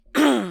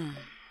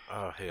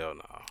Oh hell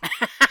no.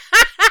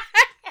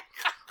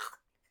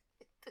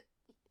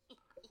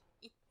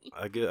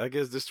 I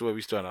guess this is the way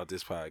we start out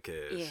this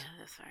podcast. Yeah,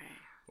 that's right.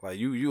 Like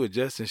you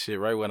adjusting shit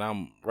right when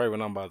I'm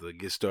about to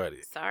get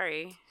started.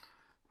 Sorry.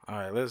 All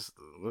right, let's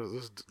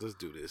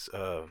do this.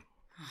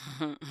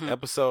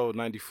 Episode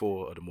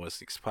 94 of the More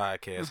Sneaks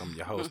podcast. I'm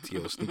your host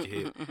T.O.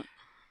 Sneakerhead.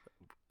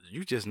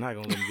 You just not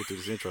gonna let me get through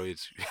this intro.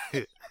 It's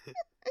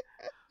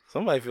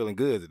somebody feeling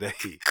good today.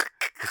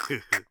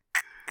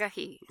 Go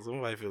ahead.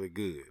 Somebody feeling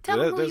good. Tell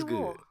them who That's you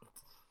good. are.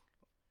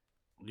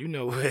 You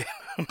know what?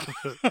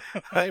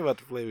 I ain't about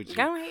to play with you.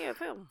 Go ahead,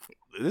 tell them.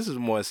 This is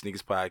More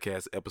Sneakers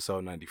Podcast,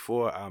 episode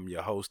 94. I'm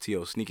your host,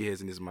 T.O.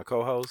 Sneakerheads, and this is my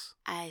co-host.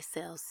 I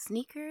sell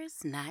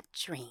sneakers, not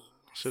dreams.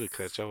 Should have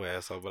cut your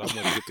ass off, but I'm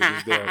going to get through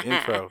this damn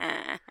intro.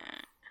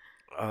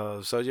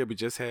 So, yeah, we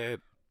just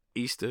had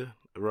Easter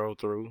roll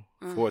through.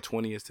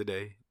 420 is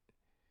today.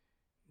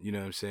 You know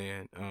what I'm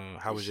saying?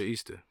 How was your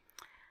Easter?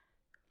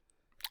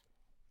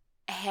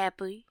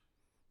 Happy.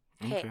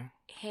 Okay.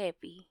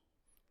 Happy.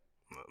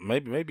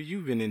 Maybe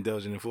you've been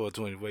indulging in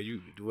 420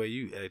 the way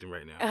you acting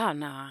right now. Oh,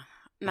 no.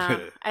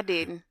 I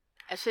didn't.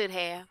 I should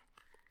have.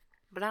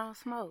 But I don't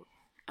smoke.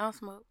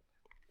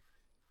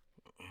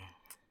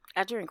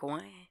 I drink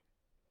wine.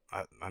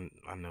 I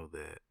know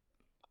that.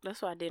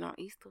 That's what I did on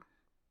Easter.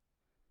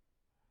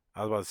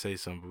 I was about to say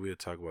something, but we'll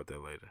talk about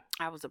that later.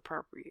 I was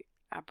appropriate.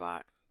 I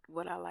bought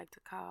what I like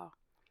to call,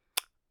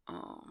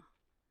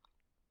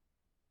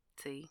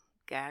 see,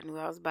 God knew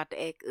I was about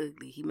to act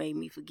ugly. He made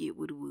me forget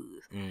what it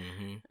was.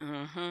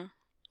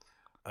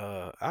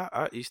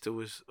 Our Easter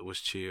was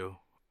chill.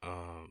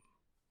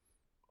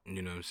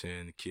 You know what I'm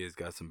saying? The kids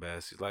got some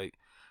baskets. Like,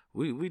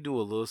 we do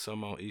a little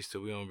something on Easter.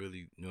 We don't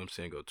really, you know what I'm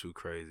saying, go too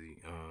crazy.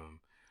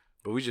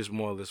 But we just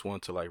more or less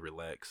want to, like,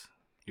 relax.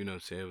 You know what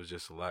I'm saying? It was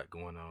just a lot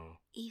going on.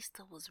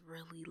 Easter was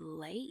really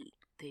late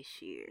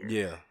this year.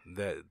 Yeah,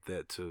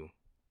 that too.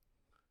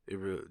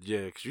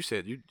 Yeah, because you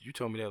said, you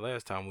told me that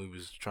last time we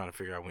was trying to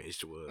figure out when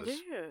Easter was.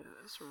 Yeah,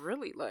 it's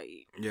really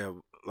late. Yeah,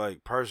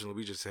 like, personally,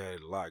 we just had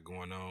a lot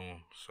going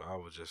on. So I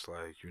was just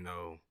like, you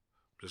know,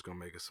 just going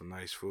to make us some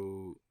nice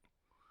food.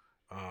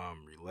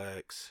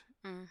 Relax.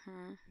 You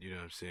know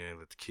what I'm saying?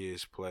 Let the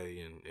kids play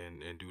and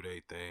do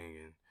their thing,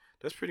 and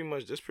that's pretty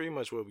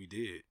much what we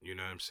did. You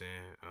know what I'm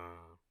saying?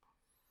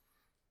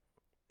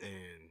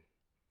 And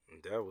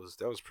that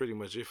was pretty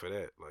much it for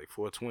that. Like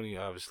 420,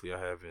 obviously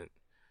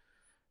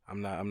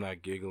I'm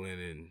not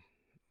giggling and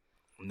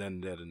none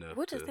of that enough.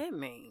 What does that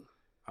mean?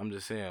 I'm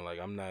just saying, like,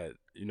 I'm not,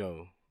 you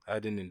know, I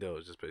didn't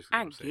indulge. Just basically.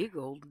 I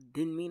giggled,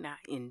 didn't mean I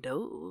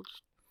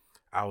indulged.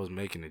 I was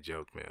making a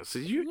joke, man. So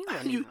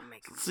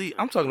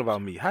I'm talking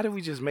about me. How did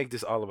we just make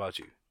this all about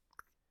you?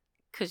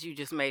 Because you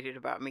just made it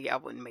about me. I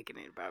wasn't making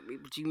it about me,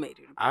 but you made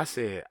it about I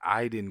said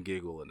I didn't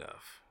giggle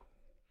enough.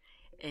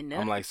 Enough?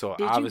 I'm like, so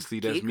Did obviously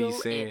you that's me giggle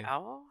saying. at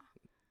all?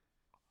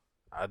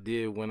 I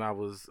did when I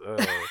was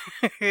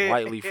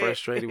lightly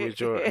frustrated with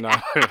your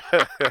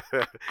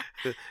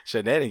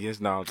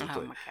shenanigans. No, I'm just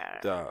playing.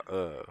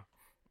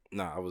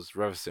 I was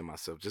referencing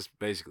myself, just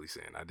basically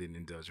saying I didn't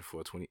indulge in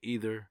 420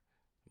 either.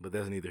 But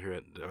that's neither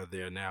here or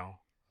there now.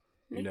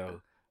 You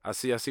know, I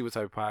see what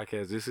type of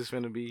podcast this is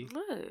going to be.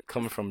 Look.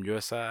 Coming from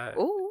your side.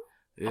 Ooh.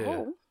 Yeah.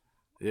 Oh.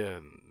 Yeah.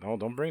 No,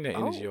 don't bring that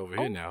energy over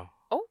here now.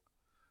 Oh.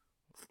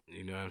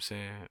 You know what I'm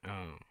saying?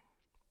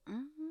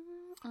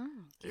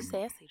 You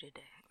sassy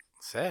today.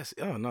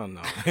 Sassy? Oh, no.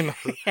 No,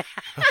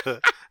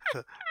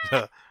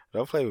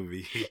 don't play with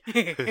me.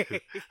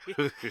 Okay,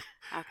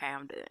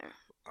 I'm done.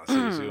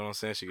 See what I'm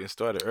saying? She getting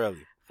started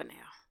early. For now.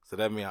 So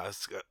that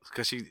means,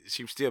 because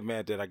she's still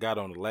mad that I got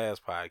on the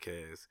last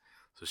podcast.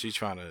 So she's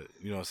trying to,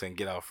 you know what I'm saying,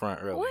 get out front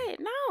early. What?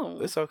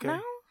 No. It's okay.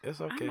 No. It's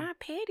okay. I'm not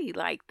petty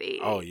like that.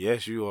 Oh,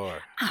 yes, you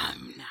are.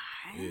 I'm not.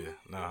 Yeah,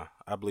 nah,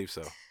 I believe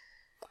so.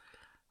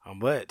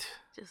 But.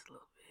 Just a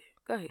little bit.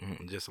 Go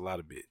ahead. Just a lot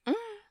of bit.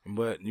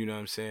 But, you know what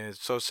I'm saying?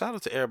 So shout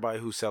out to everybody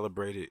who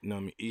celebrated, you know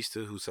what I mean,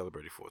 Easter, who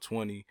celebrated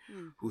 420,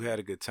 who had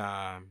a good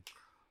time,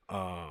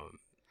 all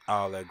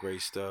that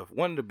great stuff.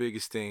 One of the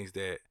biggest things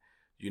that,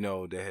 you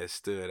know, that has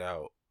stood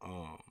out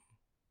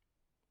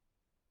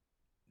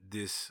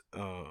this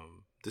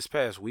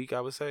past week,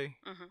 I would say,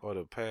 or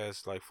the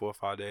past like 4 or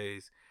 5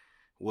 days,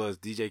 was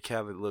DJ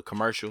Khaled little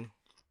commercial.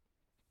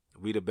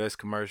 We the Best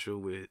commercial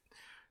with,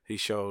 he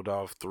showed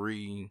off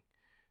three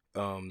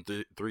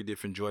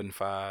different Jordan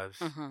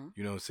 5s.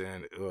 You know what I'm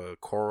saying?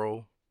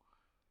 Coral.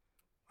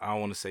 I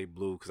don't want to say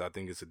blue because I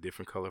think it's a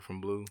different color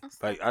from blue.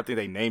 I think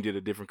they named it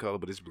a different color,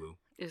 but it's blue.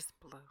 It's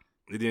blue.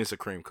 And then it's a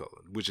cream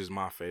color, which is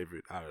my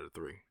favorite out of the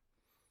three.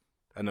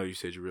 I know you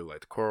said you really like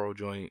the coral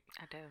joint.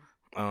 I do.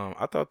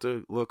 I thought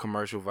the little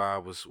commercial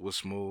vibe was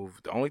smooth.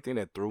 The only thing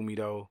that threw me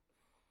though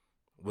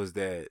was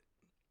that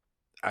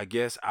I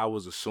guess I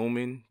was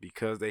assuming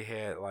because they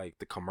had like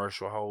the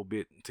commercial whole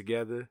bit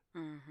together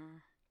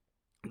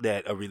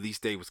that a release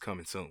date was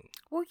coming soon.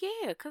 Well,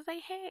 yeah, because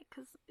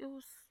it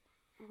was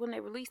when they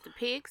released the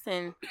pics,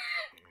 and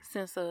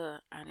since I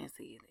didn't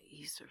see the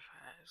Easter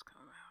fives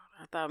come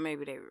out, I thought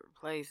maybe they would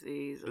replace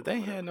these. But they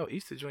ain't had no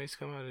Easter joints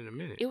come out in a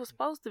minute. It was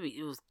supposed to be.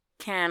 It was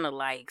kind of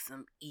like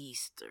some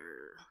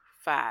Easter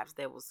 5s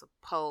that was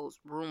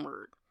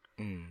rumored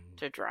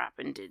to drop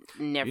and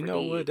never did. You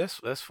know what?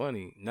 That's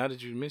funny. Now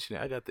that you mention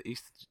it, I got the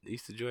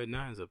Easter Jordan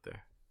 9s up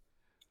there.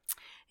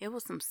 It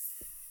was some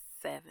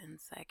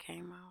 7s that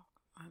came out.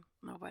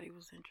 Nobody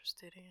was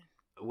interested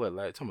in. What?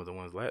 Like talking about the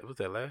ones was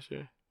that last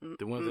year?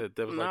 The ones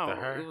that was no, like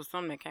the hair? It was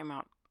something that came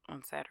out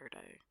on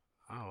Saturday.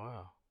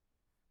 Oh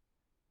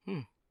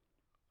wow.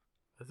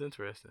 That's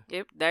interesting.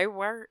 Yep, they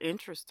were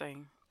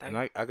interesting. And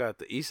I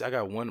got I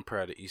got one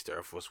pair of the Easter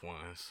Air Force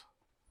Ones.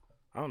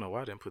 I don't know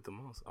why I didn't put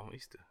them on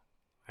Easter.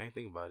 I ain't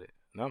thinking about it.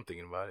 Now I'm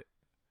thinking about it.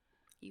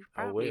 You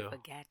probably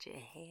forgot you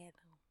had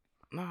them.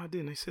 No, I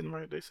didn't. They sitting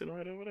right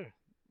over there.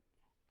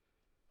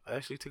 I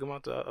actually took them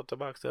out the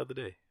box the other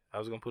day. I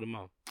was gonna put them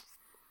on,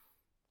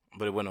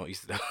 but it wasn't on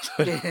Easter,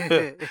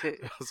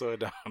 so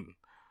it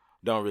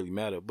don't really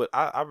matter. But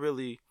I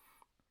really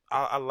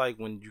like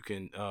when you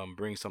can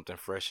bring something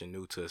fresh and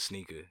new to a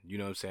sneaker. You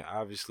know what I'm saying?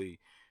 Obviously,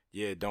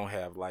 yeah, don't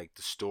have like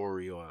the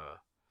story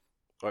or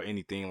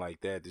anything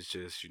like that. It's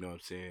just, you know what I'm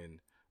saying,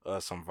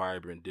 some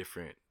vibrant,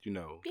 different,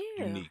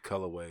 unique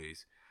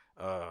colorways.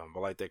 But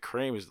like that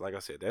cream is, like I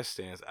said, that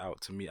stands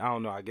out to me. I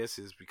don't know. I guess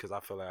it's because I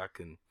feel like I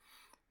can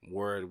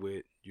wear it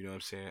with, you know what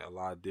I'm saying, a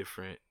lot of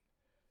different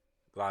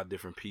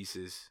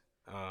pieces,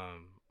 a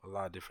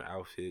lot of different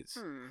outfits.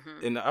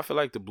 Mm-hmm. And I feel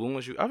like the blue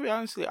ones,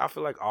 honestly, I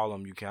feel like all of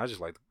them you can. I just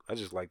like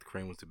the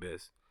cream ones the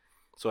best.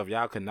 So if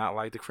y'all could not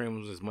like the cream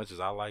ones as much as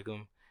I like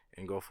them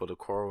and go for the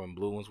coral and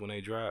blue ones when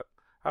they drop,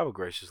 I would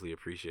graciously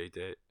appreciate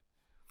that.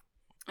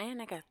 And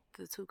I got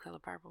the 2-color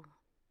purple,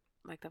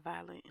 like the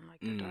violet and like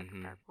the darker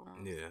purple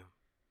ones. Yeah.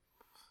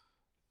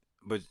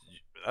 But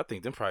I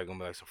think them probably gonna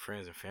be like some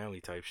friends and family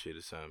type shit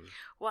or something.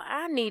 Well,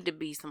 I need to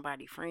be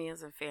somebody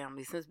friends and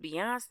family since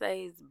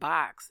Beyonce's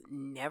box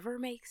never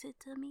makes it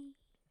to me.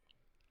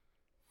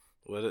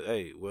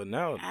 Well,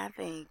 now I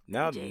think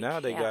now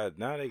they got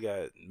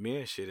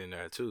men shit in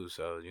there too.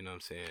 So you know what I'm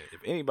saying.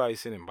 If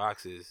anybody's sending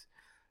boxes,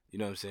 you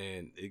know what I'm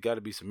saying, it got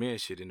to be some men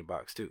shit in the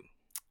box too.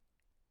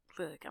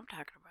 Look, I'm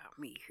talking about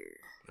me here.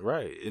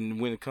 Right, and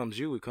when it comes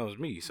you, it comes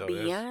me. So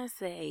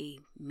Beyonce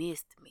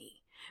missed me.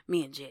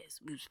 Me and Jess,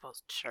 we were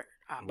supposed to share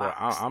our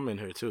box. I'm in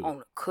here too. On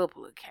a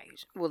couple of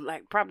occasions. Well,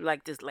 probably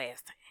like this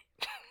last time.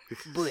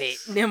 But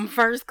them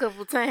first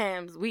couple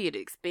times, we had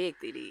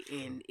expected it,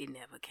 and it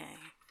never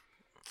came.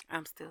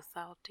 I'm still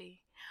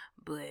salty,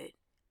 but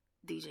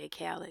DJ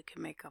Khaled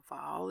can make up for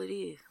all it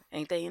is.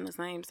 Ain't they in the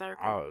same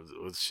circle? Oh,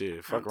 well,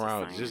 shit. Fuck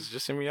around. Just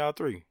send me all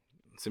 3.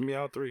 Send me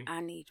all 3.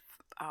 I need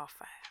all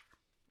 5.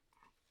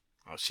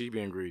 Oh, she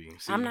being greedy.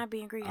 See, I'm not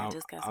being greedy. I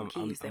just got some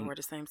kids that were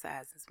the same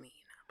size as me.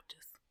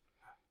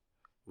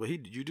 Well,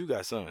 you do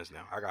got sons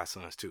now. I got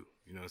sons too.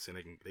 You know what I'm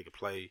saying? They can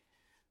play.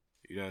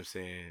 You know what I'm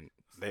saying?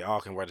 They all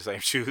can wear the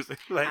same shoes.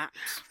 Like,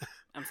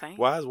 I'm saying.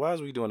 Why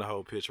is we doing the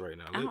whole pitch right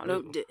now? I don't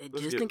know.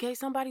 Just in case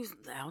somebody's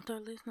out there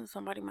listening,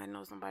 somebody might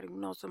know somebody who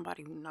knows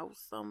somebody who knows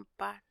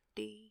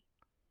somebody.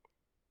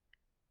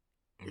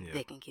 Yeah.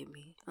 They can give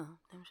me them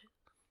shit.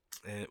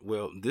 And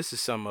well, this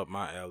is something up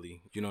my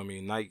alley. You know what I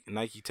mean?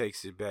 Nike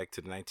takes it back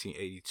to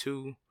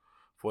 1982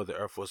 for the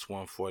Air Force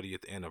One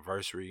 40th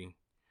anniversary.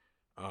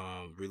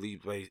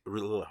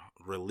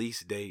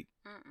 Release date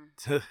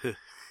to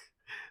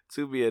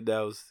be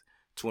announced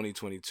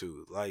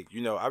 2022. Like,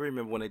 I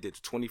remember when they did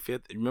the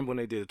 25th. Remember when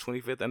they did the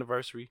 25th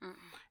anniversary?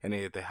 And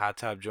they had the high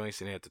top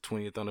joints and they had the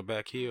 20th on the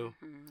back heel.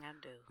 I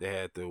do. They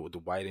had the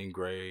white and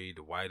gray,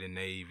 the white and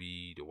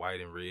navy, the white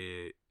and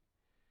red.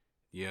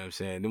 You know what I'm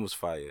saying? Them was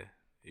fire.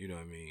 You know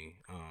what I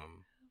mean?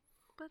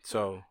 But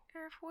so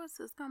Air Force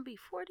is gonna be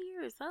 40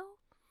 years old.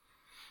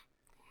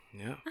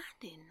 Yeah. I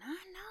did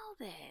not know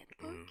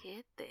that. Look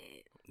at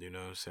that. You know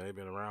what I'm saying? They've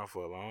been around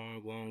for a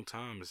long, long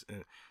time.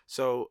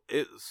 So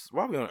it's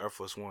why we on Air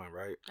Force One,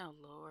 right? Oh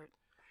Lord.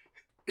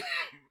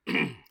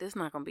 This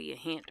not gonna be a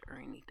hint or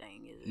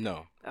anything, is it?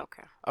 No.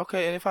 Okay.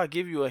 Okay, and if I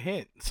give you a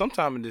hint,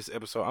 sometime in this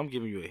episode, I'm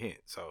giving you a hint.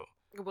 So.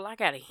 Well, I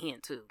got a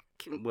hint too.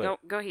 Go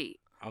ahead.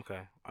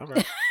 Okay. All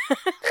right.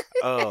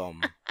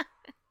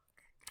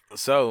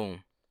 So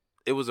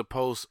it was a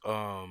post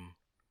on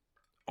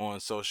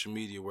social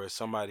media where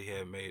somebody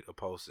had made a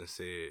post and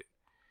said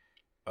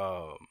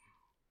Air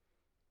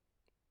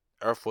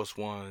Force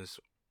Ones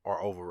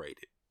are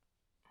overrated.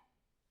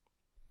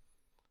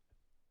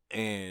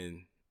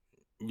 And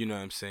you know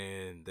what I'm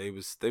saying, they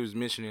was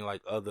mentioning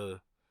like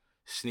other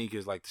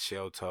sneakers like the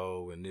shell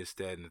toe and this,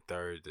 that, and the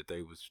third that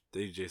they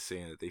just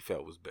saying that they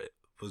felt was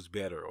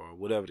better or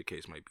whatever the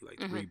case might be, like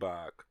the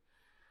Reebok,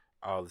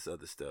 all this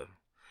other stuff.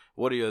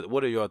 What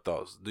are your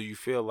thoughts? Do you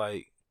feel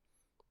like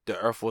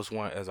the Air Force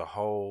One as a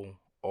whole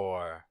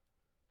or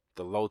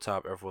the low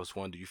top Air Force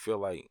One, do you feel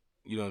like,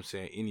 you know what I'm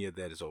saying, any of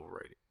that is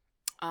overrated?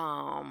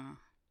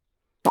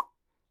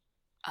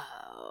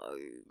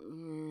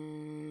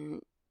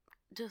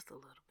 Just a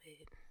little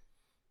bit.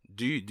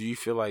 Do you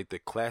feel like the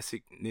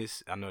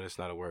classicness, I know that's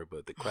not a word,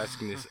 but the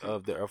classicness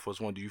of the Air Force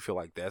One, do you feel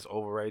like that's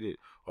overrated,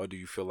 or do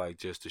you feel like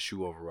just the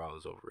shoe overall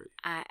is overrated?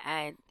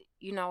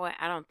 You know what?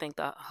 I don't think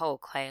the whole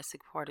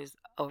classic part is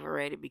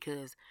overrated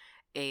because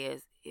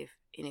as if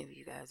any of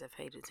you guys have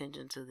paid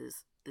attention to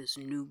this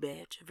new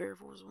batch of Air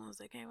Force Ones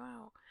that came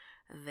out,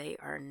 they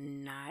are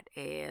not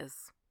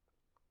as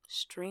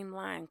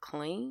streamlined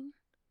clean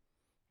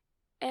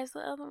as the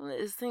other one.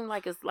 It seemed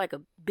like it's like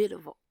a bit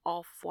of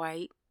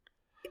off-white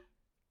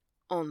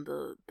on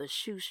the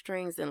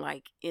shoestrings and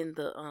like in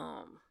the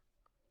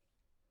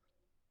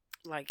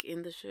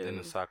shoe. In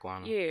the sock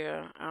liner.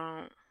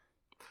 Yeah.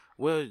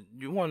 Well,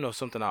 you want to know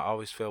something I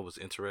always felt was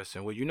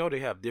interesting? Well, you know they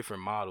have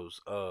different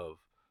models of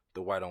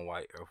the white on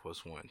white Air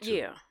Force One too.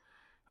 Yeah.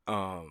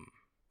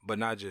 But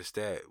not just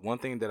that. One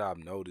thing that I've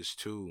noticed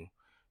too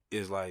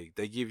is like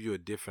they give you a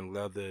different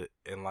leather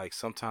and like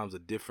sometimes a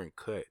different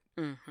cut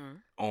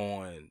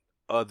on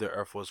other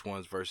Air Force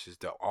Ones versus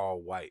the all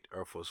white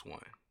Air Force One.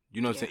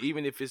 You know what I'm saying?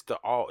 Even if it's the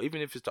all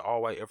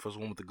white Air Force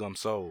One with the gum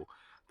sole,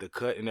 the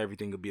cut and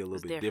everything could be a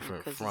little bit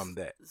different from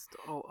that. It's the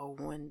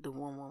 001, the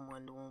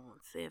 111, the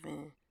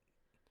 117.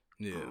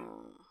 Yeah.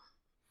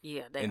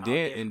 Yeah, and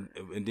then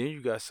and then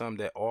you got some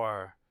that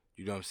are,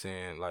 you know what I'm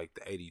saying, like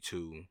the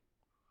 82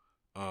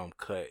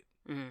 cut.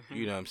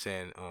 You know what I'm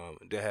saying?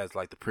 That has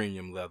like the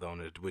premium leather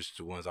on it, which is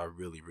the ones I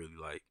really, really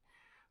like.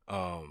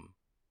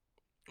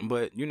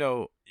 But you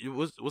know, it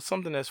was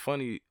something that's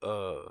funny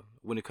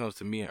when it comes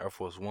to me and Air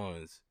Force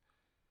Ones.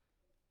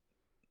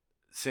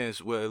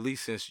 At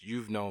least since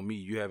you've known me,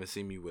 you haven't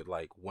seen me with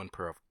like one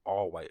pair of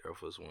all white Air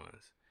Force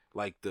Ones,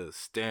 like the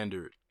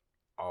standard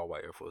all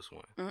white Air Force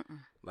One.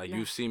 Like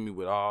you've seen me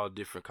with all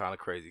different kind of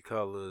crazy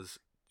colors,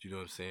 you know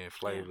what I'm saying,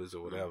 flavors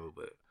or whatever.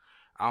 But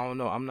I don't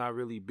know, I'm not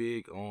really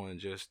big on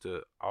just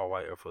the all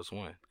white Air Force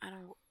One. I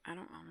don't own a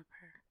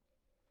pair.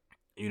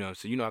 You know,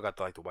 so you know I got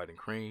the white and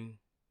cream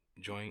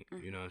joint.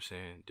 You know what I'm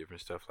saying,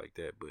 different stuff like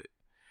that. But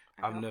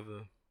I got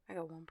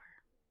one pair.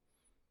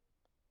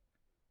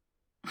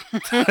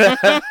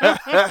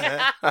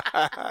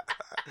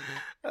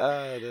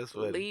 That's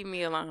funny. Leave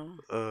me alone.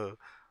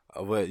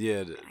 But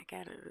yeah, I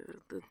got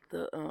the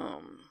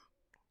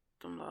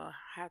them little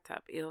high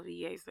top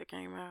LVAs that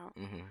came out.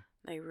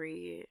 They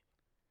red.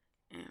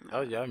 And,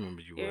 oh yeah, I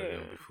remember you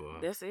wearing them before.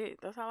 That's it.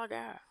 That's all I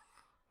got.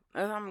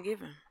 That's all I'm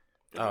giving.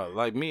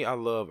 Like me, I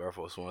love Air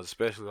Force Ones,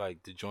 especially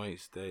like the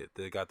joints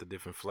that got the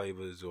different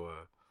flavors,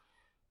 or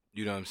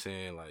you know what I'm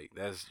saying. Like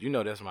that's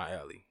my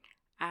alley.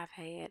 I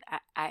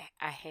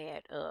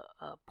had a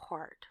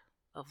part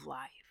of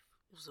life.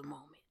 It was a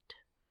moment.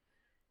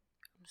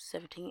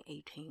 17,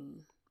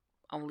 18,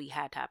 only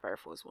high top Air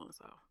Force Ones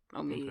though.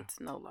 No mids,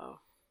 no low.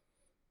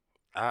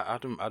 I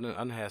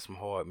done had some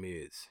hard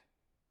mids.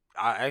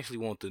 I actually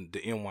want the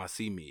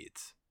NYC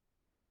mids.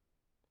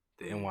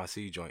 The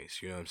NYC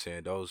joints, you know what I'm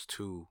saying? Those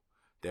two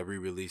that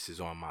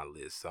re-releases on my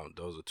list.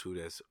 Those are two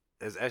that's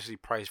actually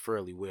priced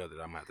fairly well that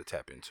I'm gonna have to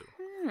tap into.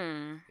 You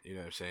know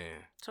what I'm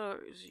saying? So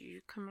is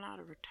you coming out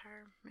of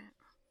retirement?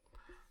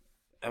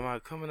 Am I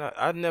coming out?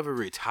 I never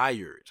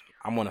retired.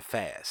 I'm on a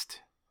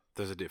fast.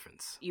 There's a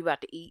difference. You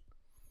about to eat?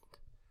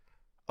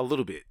 A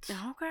little bit.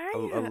 Okay.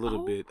 A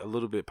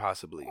little bit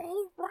possibly.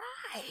 All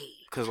right.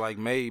 Cause like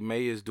May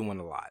is doing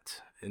a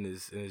lot and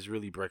is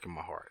really breaking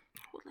my heart.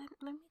 Well,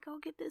 let me go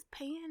get this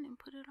pan and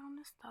put it on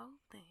the stove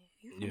then.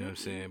 You know what I'm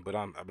saying? But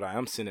I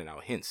am sending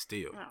out hints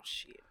still. Oh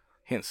shit.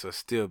 Hints are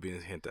still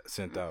being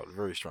sent out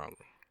very strongly.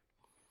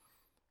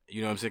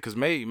 You know what I'm saying? Because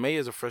May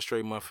is a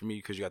frustrating month for me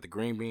because you got the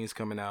green beans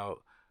coming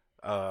out.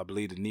 I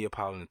believe the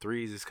Neapolitan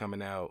 3s is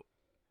coming out.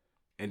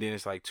 And then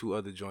it's like two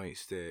other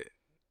joints that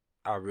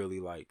I really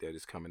like that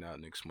is coming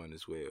out next month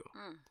as well.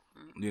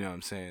 You know what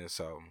I'm saying?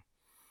 So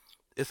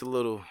it's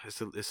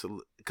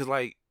because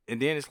like,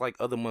 and then it's like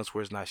other months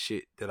where it's not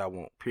shit that I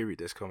want, period,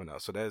 that's coming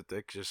out. So that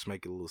could just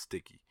make it a little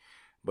sticky.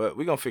 But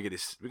we're gonna figure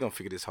this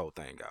whole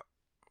thing out.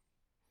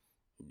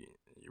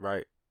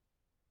 Right?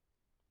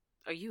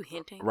 Are you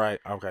hinting? Right.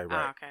 Okay.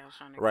 Right. Oh, okay. I was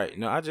trying to. Right.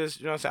 No, I just,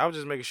 you know what I'm saying? I was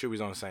just making sure we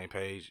was on the same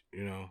page.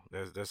 You know,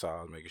 that's all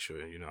I was making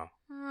sure. You know.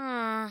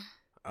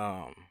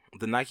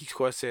 The Nike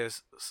score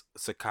says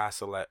Sakai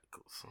collab.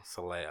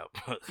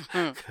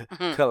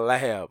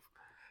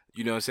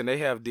 You know what I'm saying? They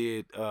have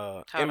did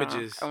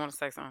images. I want to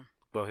say something.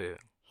 Go ahead.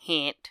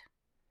 Hint.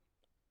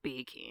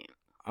 Big hint.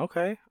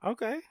 Okay.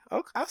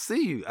 I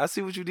see you. I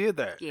see what you did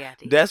there. Yeah, I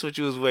did. That's what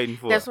you was waiting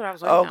for. That's what I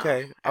was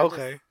waiting on.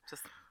 Okay.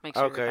 Just make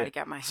sure everybody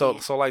got my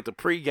hint. So like the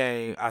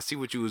pregame, I see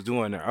what you was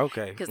doing there.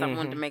 Okay. Because I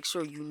wanted to make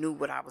sure you knew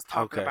what I was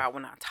talking about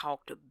when I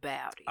talked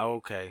about it.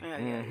 Okay.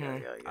 Yeah.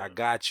 I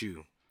got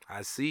you.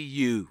 I see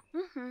you.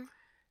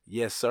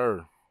 Yes,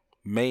 sir.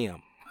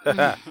 Ma'am.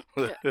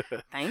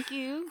 Thank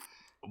you.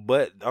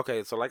 But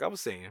okay, so like I was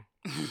saying,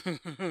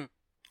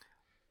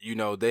 you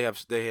know, they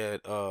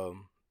had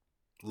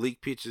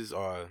leaked pictures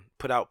or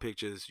put out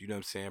pictures, you know what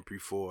I'm saying,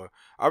 before.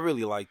 I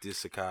really like this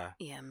Sakai.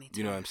 Yeah, me too.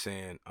 You know what I'm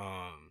saying?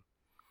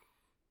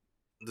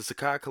 The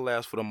Sakai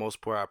collabs for the most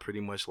part I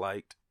pretty much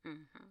liked.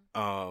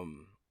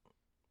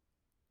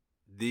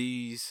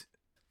 These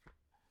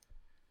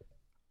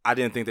I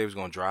didn't think they was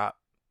gonna drop.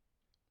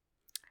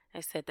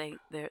 They said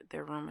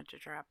they're rumored to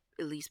drop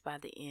at least by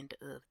the end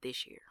of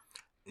this year.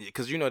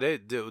 Because you know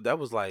that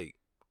was like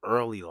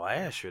early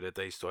last year that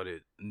they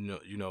started,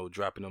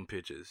 dropping them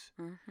pictures.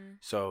 Mm-hmm.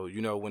 So,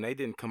 when they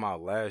didn't come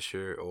out last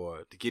year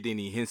or to get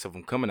any hints of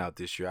them coming out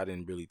this year, I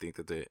didn't really think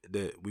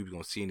that we were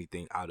going to see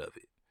anything out of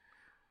it.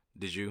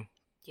 Did you?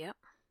 Yep.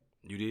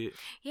 You did?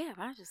 Yeah,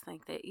 but I just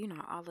think that,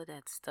 all of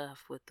that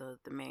stuff with the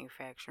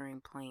manufacturing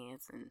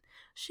plants and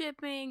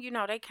shipping,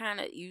 they kind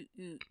of, you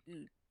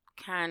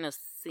kind of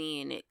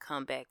seeing it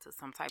come back to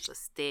some type of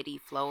steady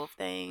flow of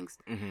things.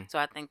 Mm-hmm. So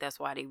I think that's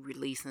why they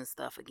releasing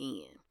stuff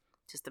again,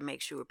 just to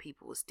make sure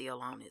people are still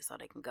on it so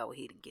they can go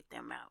ahead and get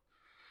them out.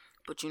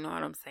 But you know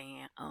what I'm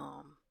saying?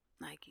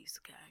 Nike,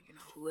 Sky,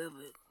 whoever,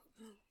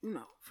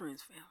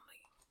 friends,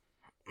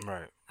 family.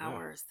 Right. I Yeah.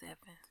 wear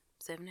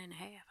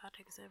 7.5. I'll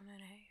take a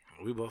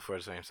 7.5. We both wear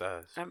the same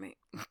size. I mean,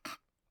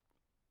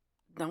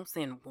 don't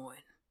send one.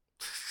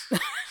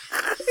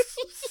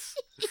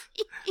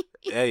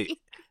 Hey,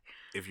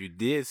 if you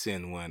did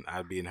send one,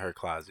 I'd be in her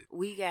closet.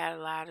 We got a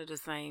lot of the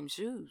same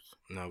shoes.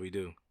 No, we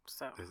do.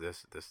 So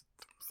that's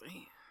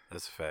a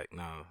fact.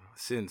 No,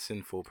 send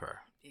full pair.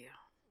 Yeah.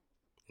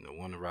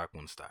 One to rock,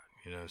 one to stock.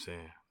 You know what I'm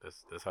saying?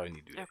 That's how you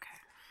need to do that. Okay.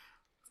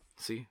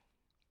 See,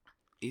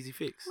 easy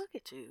fix. Look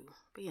at you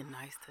being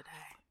nice today.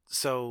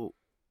 So,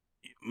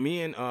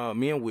 me and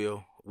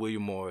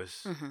William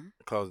Morris,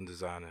 clothing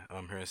designer,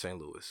 here in St.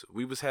 Louis,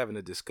 we was having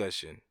a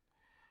discussion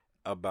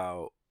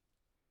about,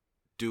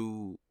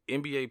 do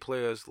NBA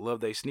players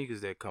love their sneakers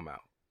that come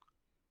out?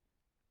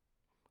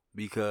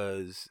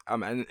 Because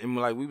and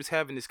like we was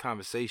having this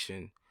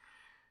conversation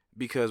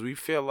because we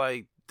feel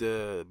like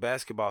the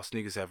basketball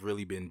sneakers have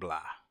really been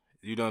blah.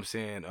 You know what I'm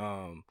saying?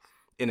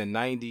 In the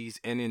 90s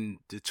and in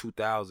the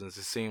 2000s,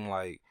 it seemed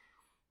like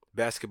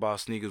basketball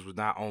sneakers was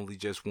not only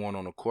just worn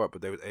on the court,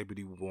 but they was able to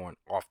be worn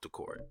off the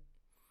court.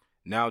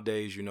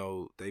 Nowadays,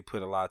 they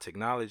put a lot of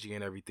technology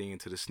and everything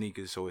into the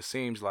sneakers, so it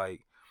seems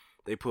like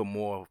they put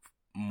more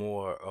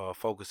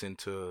focus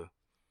into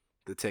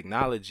the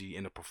technology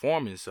and the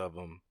performance of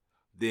them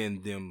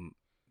than them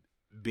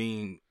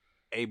being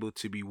able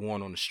to be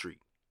worn on the street.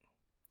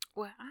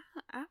 Well,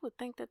 I would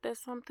think that there's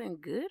something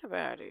good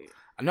about it.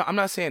 No, I'm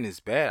not saying it's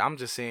bad. I'm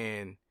just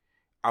saying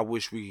I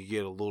wish we could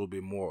get a little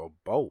bit more of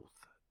both.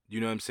 You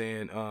know what I'm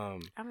saying?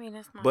 I mean,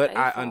 that's not. But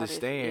I fault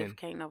understand. If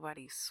can't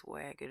nobody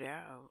swag it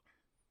out.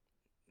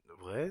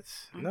 What?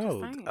 I'm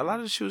No, a lot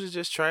of the shoes are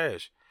just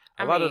trash.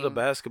 A lot of the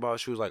basketball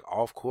shoes, like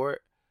off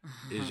court,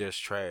 is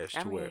just trash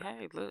to wear.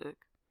 Hey, look,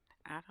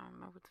 I don't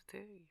know what to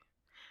tell you.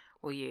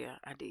 Well, yeah,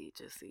 I did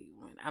just see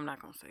one. I'm not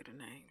gonna say the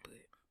name, but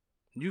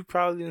you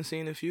probably done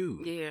seen a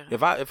few. Yeah.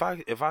 If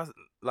I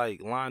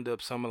like lined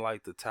up some of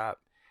like the top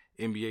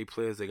NBA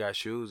players that got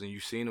shoes, and you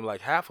seen them,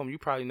 like half of them you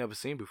probably never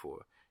seen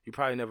before. You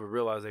probably never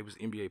realized they was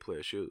NBA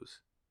player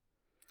shoes.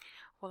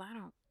 Well, I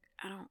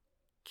don't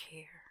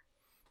care.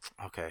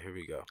 Okay, here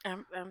we go.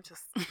 I'm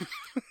just.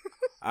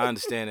 I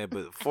understand that,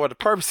 but for the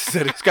purposes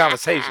of this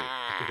conversation,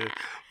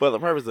 for the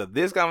purpose of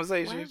this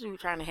conversation, why are you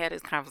trying to have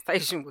this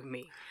conversation with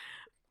me?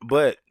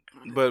 But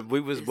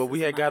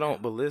we had got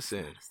on. But listen,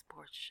 it's not a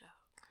sports show.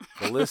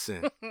 But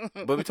listen,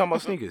 but we talking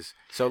about sneakers.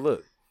 So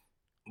look,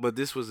 but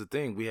this was the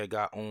thing, we had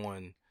got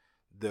on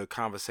the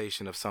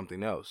conversation of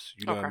something else.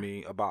 You know what I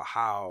mean, about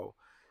how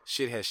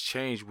shit has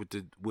changed with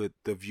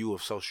the view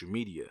of social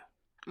media.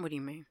 What do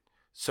you mean?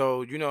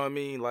 So you know what I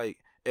mean, like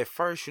at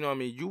first, you know what I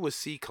mean, you would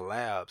see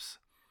collabs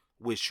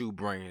with shoe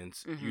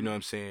brands. You know what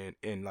I'm saying,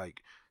 and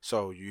like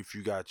so if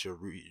you got your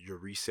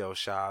resale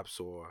shops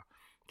or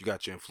you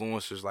got your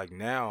influencers, like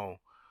now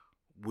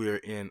we're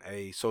in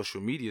a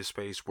social media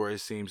space where it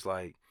seems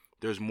like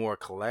there's more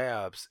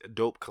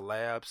dope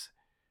collabs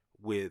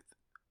with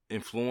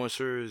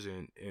influencers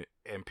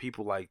and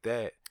people like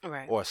that,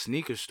 right, or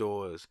sneaker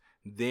stores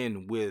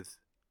than with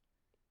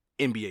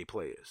NBA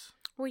players.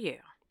 Well,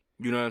 yeah.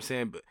 You know what I'm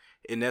saying?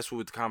 And that's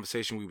what the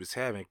conversation we was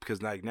having,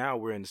 because like now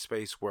we're in the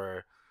space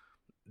where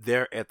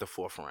they're at the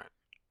forefront.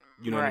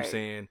 You know what I'm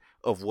saying?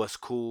 Of what's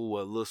cool,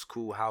 what looks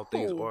cool, how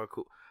things are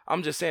cool.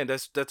 I'm just saying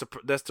that's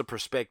the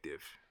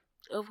perspective.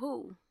 Of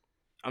who?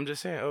 I'm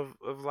just saying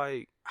of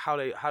like how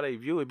they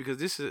view it, because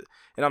this is,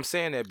 and I'm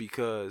saying that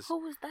because who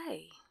was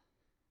they?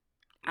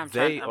 I'm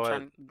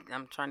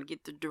trying to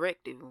get the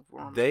directive of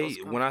where I'm supposed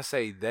to go. When I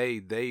say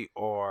they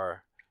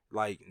are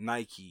like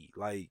Nike,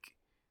 like,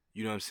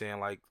 you know what I'm saying,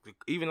 like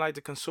even like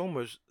the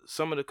consumers,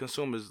 some of the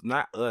consumers,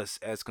 not us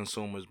as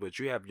consumers, but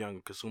you have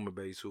young consumer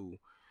base who,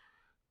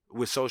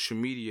 with social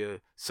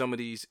media, some of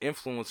these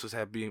influencers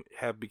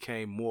have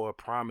became more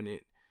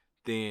prominent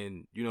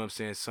than, you know what I'm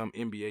saying, some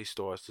NBA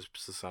stars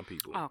to some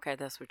people. Okay,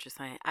 that's what you're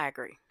saying. I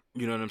agree.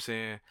 You know what I'm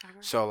saying?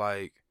 So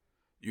like,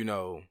 you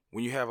know,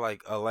 when you have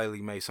like a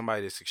Laylee May,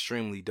 somebody that's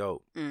extremely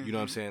dope, you know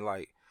what I'm saying?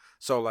 Like,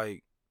 so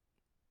like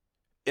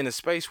in a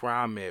space where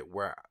I'm at,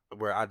 where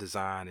I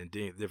design and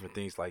different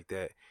things like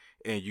that,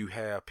 and you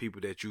have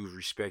people that you've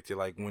respected,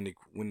 like when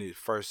it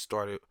first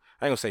started,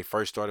 I ain't gonna say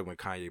first started with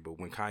Kanye, but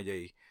when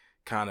Kanye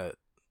kind of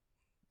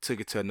took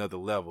it to another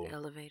level.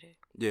 Elevated.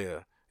 Yeah.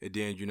 And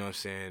then, you know what I'm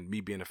saying,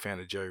 me being a fan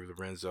of Jerry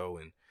Lorenzo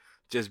and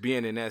just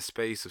being in that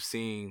space of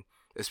seeing,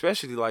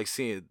 especially like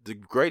seeing, the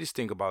greatest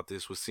thing about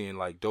this was seeing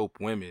like dope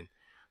women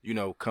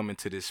come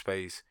into this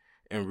space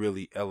and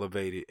really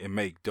elevate it and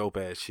make dope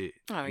ass shit.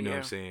 Oh, you know what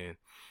I'm saying?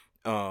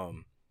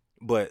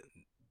 But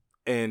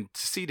and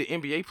to see the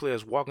NBA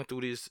players walking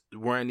through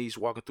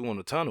walking through on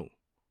the tunnel,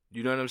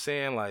 you know what I'm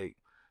saying? Like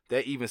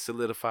that even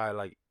solidified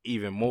like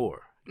even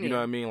more. You know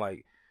what I mean?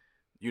 Like,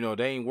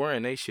 they ain't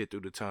wearing they shit through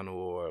the tunnel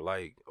or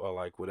like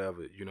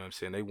whatever. You know what I'm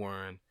saying? They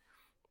wearing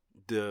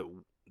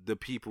the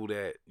people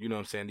that, you know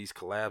what I'm saying, these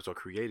collabs are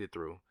created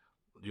through.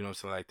 You know what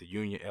I'm saying? Like the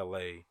Union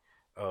LA,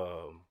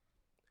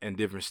 and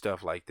different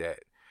stuff like that.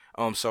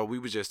 So we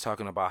were just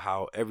talking about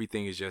how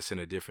everything is just in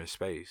a different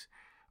space.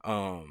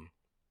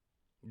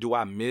 Do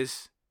I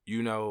miss,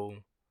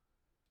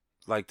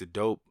 like the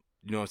dope,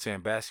 you know what I'm saying,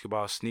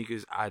 basketball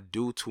sneakers? I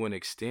do to an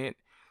extent,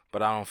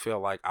 but I don't feel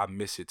like I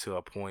miss it to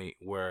a point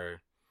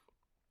where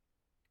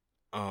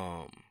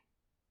I'm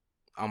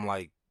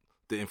like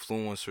the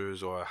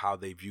influencers or how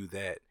they view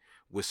that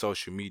with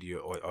social media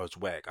or it's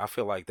whack. I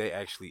feel like they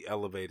actually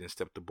elevate and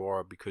step the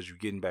bar because you're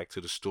getting back to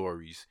the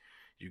stories.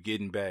 You're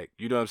getting back,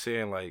 you know what I'm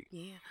saying? Like,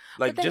 yeah.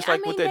 Like just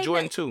like with that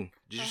Jordan 2.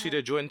 Did you see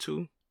that Jordan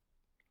 2?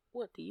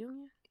 What, the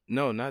Union?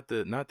 No, not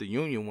the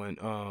Union one.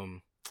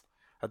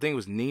 I think it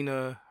was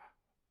Nina.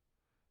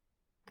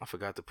 I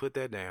forgot to put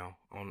that down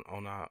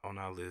on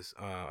our list.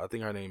 I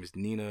think her name is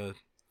Nina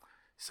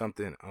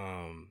something.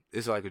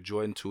 It's like a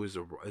Jordan 2.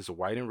 It's a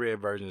white and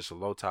red version. It's a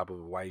low top of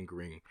a white and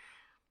green.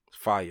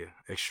 Fire,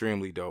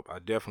 extremely dope. I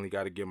definitely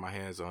got to get my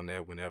hands on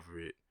that whenever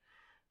it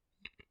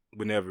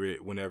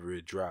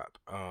drop.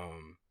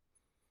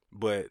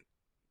 But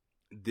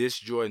this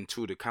Jordan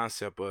 2, the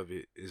concept of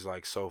it is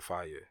like so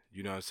fire.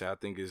 You know what I'm saying? I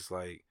think it's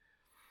like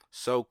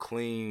so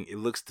clean. It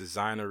looks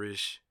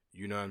designerish.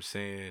 You know what I'm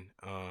saying?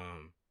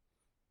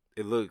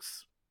 It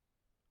looks,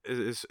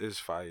 it's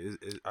fire.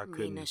 I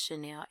couldn't. Nina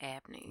Chanel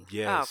Abney.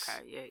 Yes.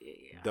 Oh,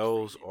 okay. Yeah.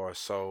 Those are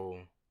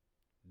so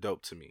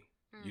dope to me.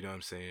 You know what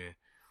I'm saying?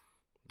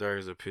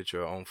 There's a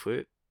picture on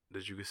foot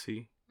that you can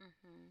see.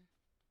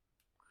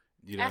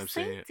 You know what I'm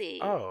saying?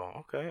 It. Oh,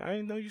 okay. I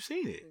didn't know you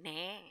seen it. Nah.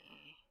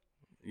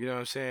 You know what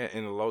I'm saying?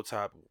 And the low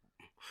top,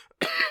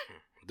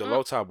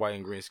 low top white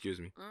and green, excuse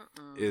me,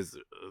 is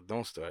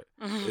don't start.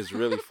 It's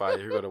really fire.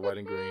 Here go the white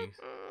and greens,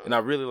 and I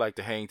really like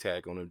the hang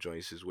tag on them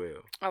joints as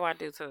well. Oh, I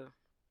do too.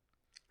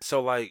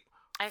 So like,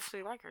 I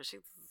actually like her.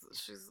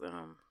 She's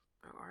an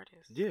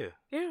artist. Yeah.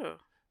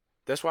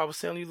 That's why I was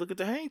telling you look at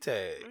the hang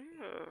tag.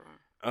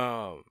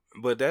 Yeah.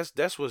 But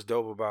that's what's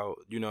dope about,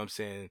 you know what I'm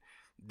saying,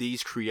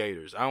 these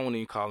creators. I don't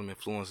even call them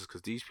influencers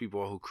because these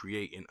people are who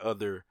create in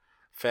other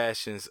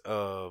fashions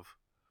of,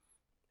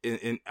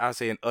 I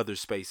say in other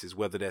spaces,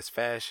 whether that's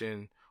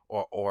fashion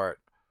or art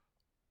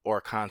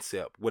or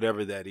concept,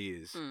 whatever that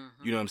is.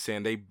 You know what I'm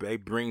saying? They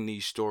bring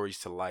these stories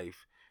to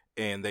life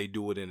and they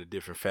do it in a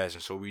different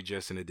fashion. So we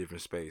just in a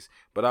different space.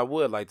 But I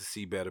would like to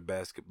see better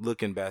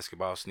looking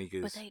basketball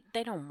sneakers. But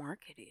they don't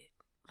market it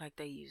like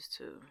they used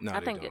to. No, I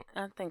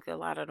think a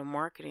lot of the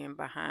marketing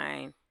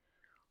behind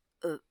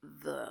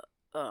the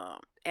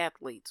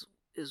athletes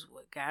is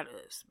what got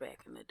us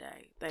back in the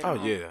day.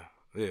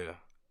 Yeah.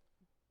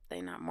 They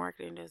not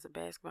marketing as a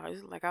basketball.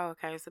 It's like, oh,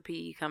 okay, it's a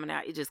PE coming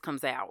out. It just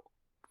comes out,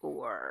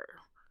 or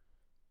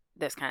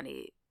that's kind of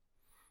it.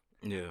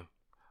 Yeah.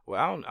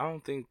 Well, I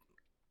don't think.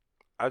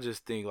 I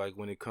just think like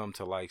when it comes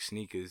to like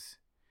sneakers,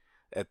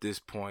 at this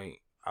point,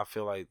 I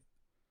feel like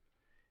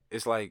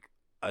it's like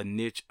a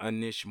niche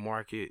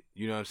market.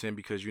 You know what I'm saying?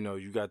 Because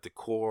you got the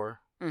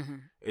core,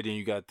 and then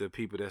you got the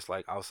people that's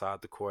like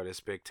outside the core that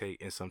spectate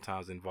and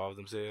sometimes involve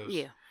themselves.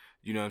 Yeah.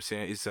 You know what I'm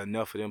saying? It's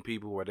enough of them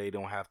people where they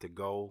don't have to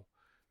go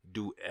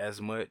do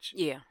as much.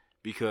 Yeah.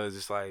 Because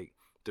it's like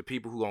the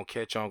people who gonna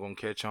catch on,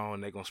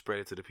 and they gonna spread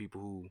it to the people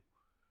who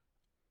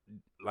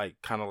like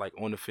kind of like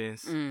on the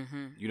fence.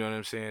 You know what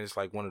I'm saying? It's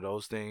like one of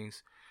those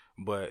things.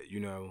 But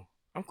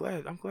I'm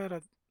glad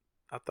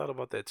I thought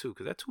about that too,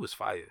 because that too is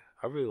fire.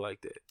 I really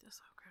like that. That's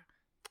okay.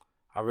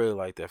 I really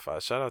like that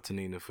fire. Shout out to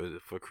Nina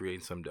for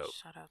creating some dope.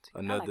 Shout out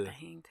to you. I like the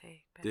hang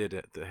tag.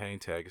 Yeah, the hang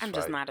tag is I'm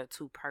fire. just not a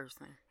 2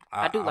 person.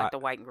 I do like the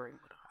white and green.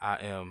 I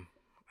am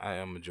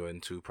a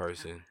Jordan 2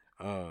 person.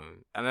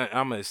 And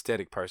I'm an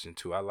aesthetic person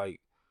too. I like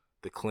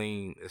the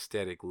clean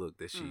aesthetic look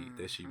that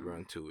she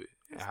run to it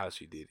and how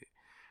she did it.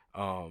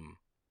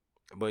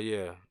 But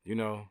yeah,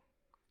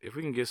 if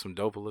we can get some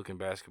doper looking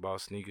basketball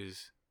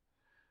sneakers,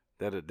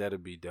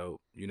 that'd be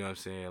dope. You know what I'm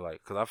saying?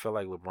 Like, cause I feel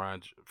like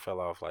LeBron fell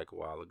off like a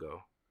while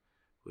ago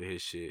with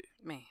his shit.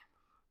 Man.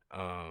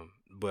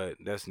 But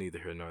that's neither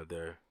here nor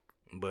there.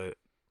 But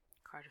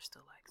Carter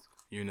still likes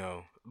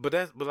him. But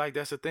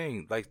that's the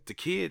thing. Like the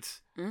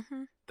kids,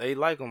 they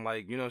like them.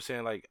 Like, you know what I'm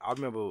saying? Like, I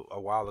remember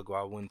a while ago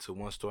I went to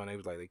one store and they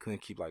was like they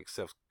couldn't keep like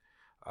Steph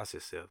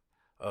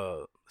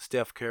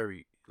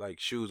Curry like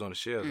shoes on the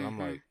shelves. And I'm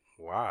like,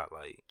 why?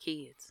 Like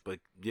kids. But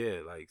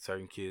yeah, like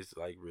certain kids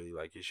like really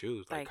like his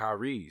shoes. Like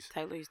Kyrie's.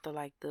 Taylor used to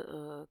like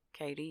the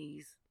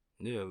KD's.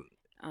 Yeah.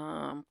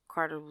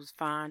 Carter was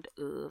fond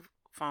of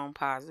Foam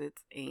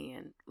Posits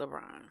and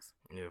LeBron's.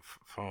 Yeah,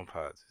 Foam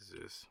Posits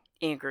just.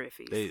 And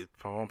Griffey's.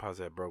 Foam Posits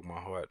that broke my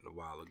heart a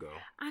while ago.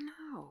 I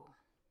know.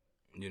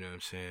 You know what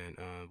I'm saying?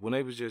 When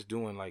they was just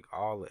doing like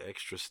all the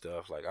extra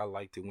stuff, like I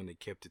liked it when they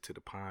kept it to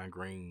the pine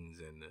greens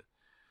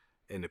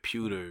and the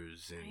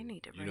pewters and They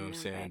need to you know bring what I'm them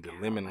saying, back the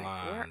out. lemon Like,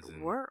 lines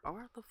and where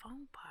are the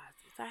phone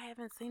posits? I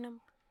haven't seen them.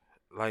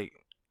 like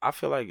I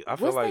feel like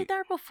Was they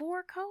there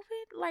before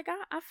COVID? Like,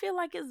 I feel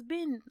like it's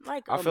been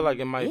like I a feel like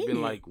it might have been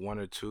minute. like one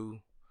or two,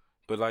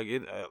 but like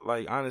it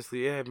like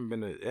honestly it haven't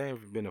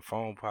been a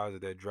phone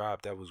posit that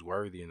dropped that was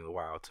worthy in a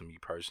while to me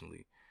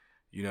personally.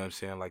 You know what I'm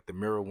saying? Like the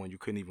mirror one you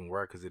couldn't even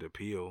wear because it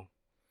appealed.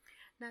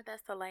 No,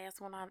 that's the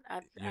last one You I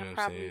know what I'm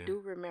probably saying?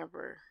 do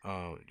remember.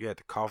 You had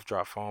the cough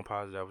drop phone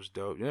posit that was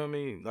dope. You know what I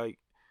mean? Like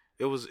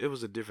it was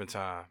a different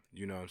time.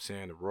 You know what I'm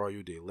saying? The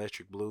Royal, the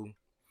electric blue,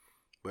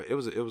 but it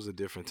was a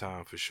different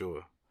time for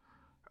sure.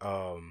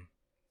 Um,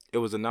 it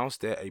was announced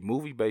that a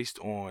movie based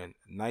on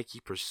Nike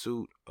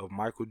pursuit of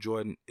Michael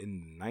Jordan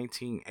in the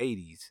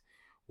 1980s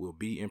will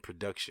be in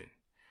production.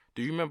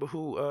 Do you remember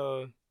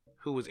who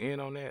was in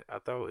on that? I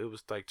thought it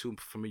was like two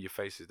familiar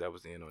faces that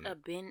was in on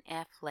it. Ben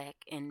Affleck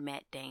and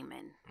Matt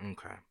Damon.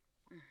 Okay.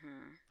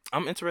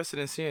 I'm interested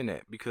in seeing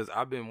that because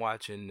I've been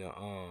watching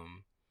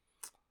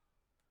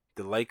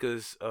the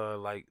Lakers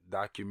like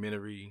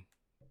documentary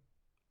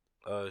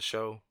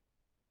show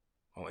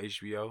on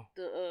HBO.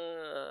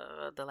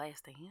 The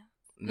Last Dance.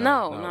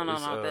 No,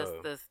 No.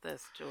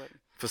 That's Jordan.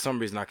 For some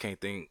reason, I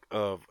can't think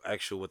of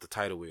actual what the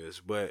title is,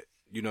 but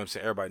you know what I'm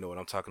saying. Everybody know what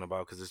I'm talking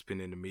about because it's been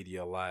in the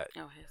media a lot.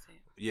 Oh, has it?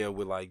 Yeah,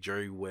 with like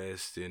Jerry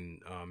West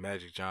and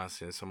Magic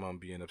Johnson, some of them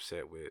being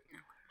upset with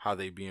how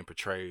they being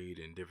portrayed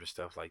and different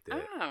stuff like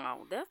that.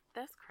 Oh,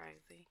 that's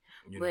crazy.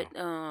 You but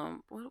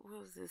know. What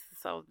was this?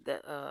 So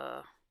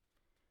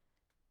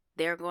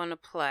they're going to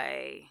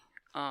play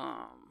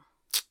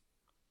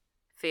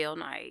Phil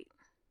Knight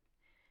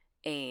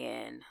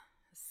and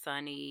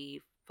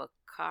Sonny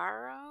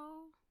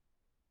Vaccaro.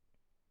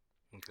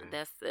 Okay.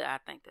 I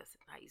think that's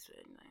how you say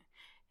his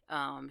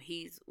name.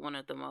 He's one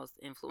of the most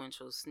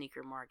influential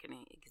sneaker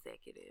marketing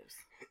executives.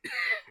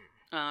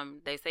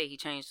 They say he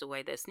changed the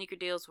way that sneaker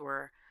deals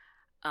were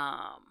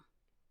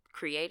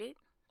created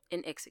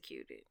and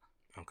executed.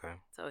 Okay.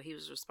 So he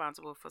was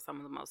responsible for some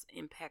of the most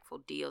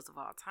impactful deals of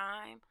all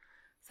time,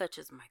 such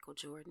as Michael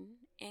Jordan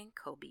and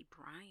Kobe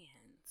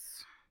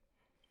Bryant's.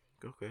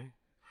 Okay.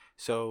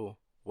 So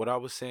what I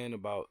was saying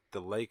about the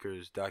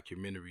Lakers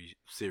documentary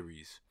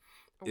series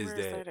is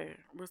that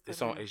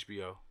it's on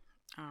HBO.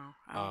 Oh,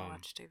 I don't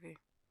watch TV.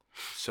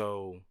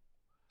 So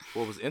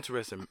what was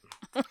interesting,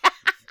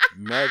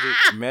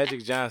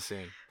 Magic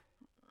Johnson,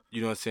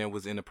 you know what I'm saying,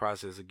 was in the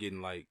process of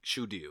getting like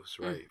shoe deals,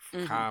 right?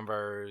 From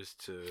Converse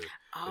to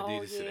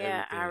Adidas and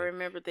everything. I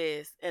remember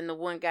this. And the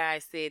one guy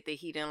said that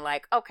he didn't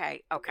like.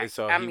 Okay. And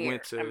so I'm he here.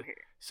 went to. I'm here.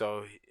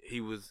 So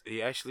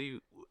he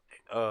actually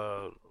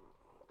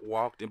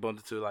walked and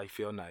bumped into like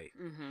Phil Knight,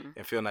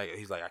 and Phil Knight,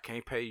 he's like, I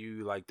can't pay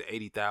you like the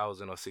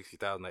 80,000 or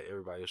 60,000 that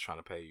everybody was trying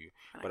to pay you,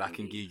 but I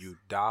can give you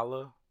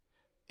 $1,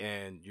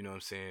 and you know what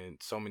I'm saying,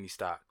 so many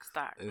stock.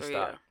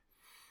 Yeah.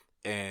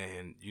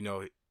 And you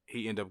know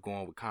he ended up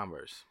going with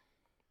Converse,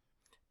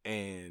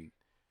 and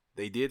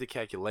they did the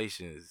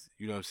calculations.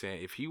 You know what I'm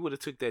saying, if he would have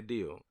took that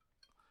deal,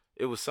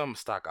 it was some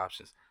stock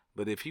options.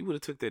 But if he would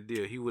have took that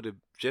deal, he would have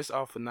just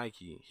off of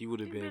Nike. He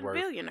would have been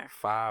worth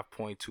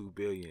 $5.2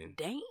 billion.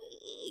 Dang.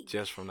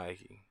 Just from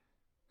Nike.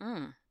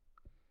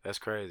 That's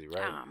crazy,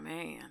 right? Oh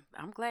man,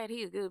 I'm glad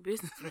he's a good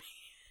businessman.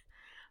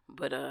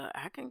 But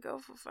I can go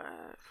for 5.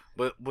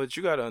 But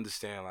you gotta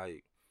understand,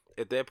 like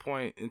at that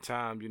point in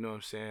time, you know what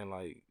I'm saying,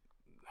 like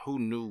who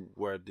knew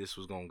where this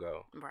was gonna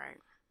go? Right.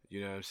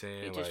 You know what I'm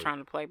saying? He's just trying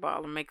to play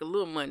ball and make a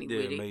little money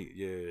with it.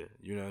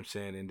 You know what I'm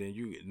saying? And then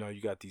you know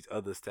you got these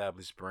other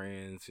established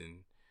brands and.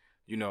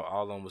 You know,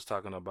 all of them was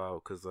talking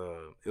about because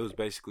it was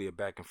basically a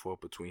back and forth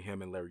between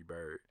him and Larry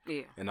Bird.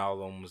 Yeah. And all of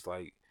them was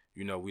like,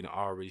 you know, we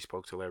already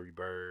spoke to Larry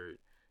Bird.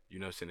 You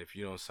know what I'm saying? If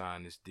you don't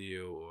sign this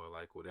deal or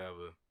like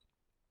whatever,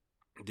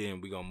 then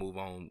we going to move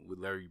on with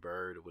Larry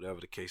Bird or whatever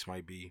the case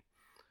might be.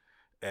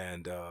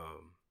 And,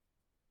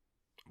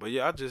 but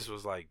yeah, I just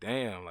was like,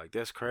 damn, like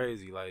that's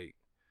crazy. Like,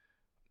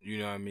 you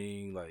know what I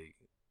mean? Like,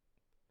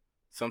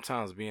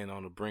 sometimes being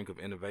on the brink of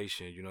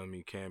innovation, you know what I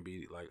mean, can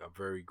be like a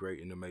very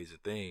great and amazing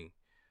thing.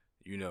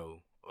 You know,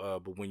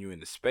 but when you're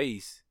in the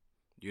space,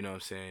 you know what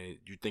I'm saying,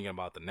 you're thinking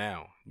about the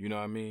now. You know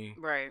what I mean?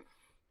 Right.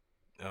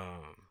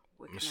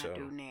 What can I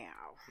do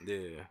now?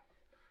 Yeah.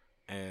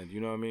 And you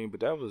know what I mean?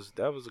 But that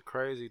was a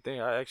crazy thing.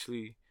 I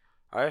actually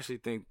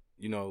think,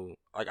 you know,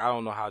 like I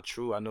don't know how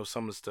true. I know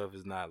some of the stuff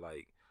is not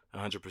like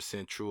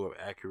 100% true or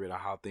accurate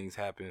on how things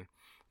happen,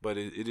 but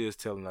it is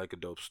telling like a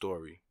dope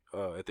story.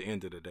 At the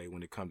end of the day,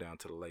 when it come down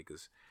to the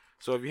Lakers.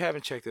 So if you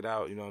haven't checked it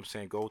out, you know what I'm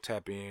saying, go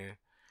tap in.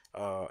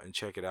 And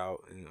check it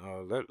out and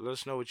let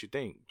us know what you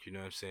think. You know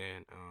what I'm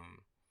saying?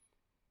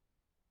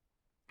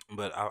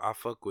 But I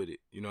fuck with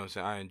it. You know what I'm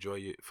saying? I enjoy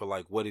it for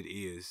like what it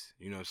is.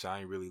 You know what I'm saying? I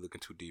ain't really looking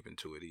too deep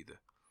into it either.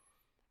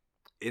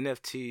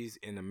 NFTs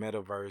in the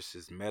metaverse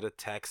is meta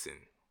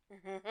taxing.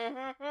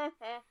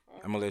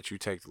 I'm gonna let you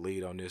take the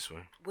lead on this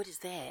one. What is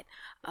that?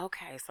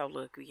 Okay, so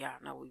look,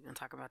 y'all know we've been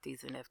talking about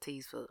these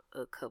NFTs for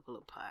a couple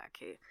of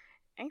podcasts.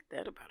 Ain't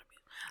that about a bill?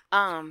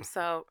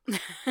 So,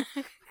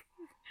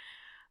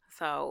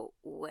 so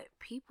what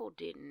people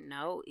didn't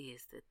know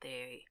is that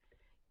they,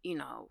 you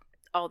know,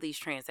 all these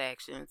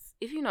transactions,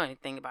 if you know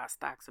anything about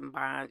stocks and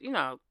bonds,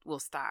 well,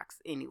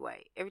 stocks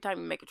anyway, every time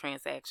you make a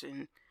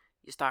transaction,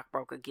 your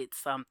stockbroker gets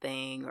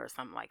something or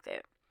something like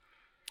that.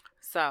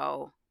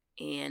 So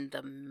in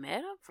the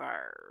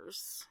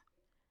metaverse,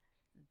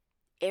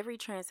 every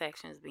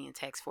transaction is being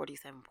taxed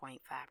 47.5%.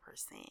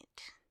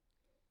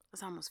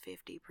 It's almost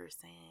 50%.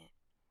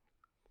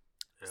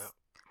 Yeah.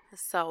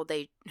 So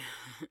they,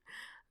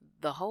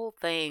 the whole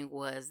thing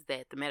was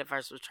that the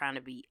metaverse was trying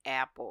to be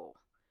Apple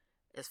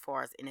as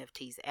far as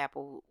NFTs.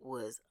 Apple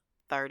was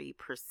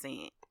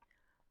 30%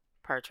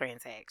 per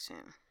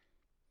transaction.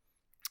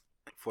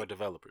 For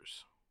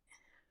developers.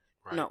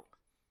 Right? No.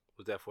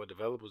 Was that for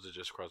developers or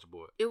just across the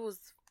board? It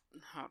was,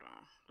 hold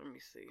on. Let me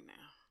see now.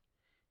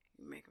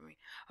 You're making me,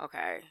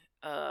 okay.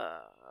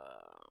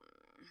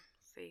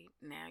 See,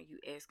 now you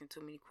asking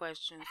too many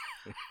questions.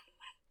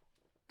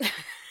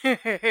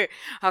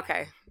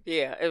 Okay,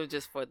 yeah, it was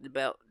just for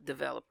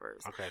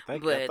developers. Okay,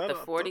 thank you. But the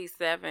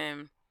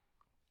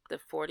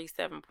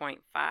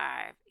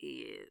 47.5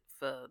 is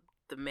for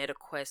the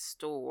MetaQuest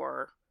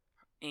store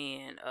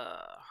and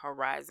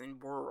Horizon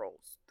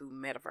Worlds through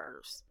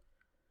Metaverse.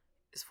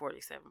 It's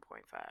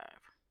 47.5.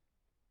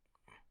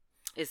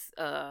 It's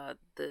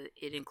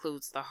it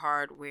includes the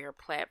hardware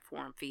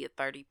platform fee of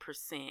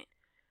 30%,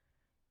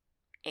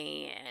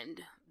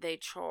 and they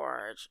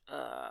charge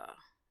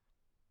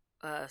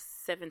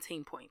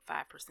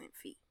 17.5%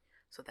 fee.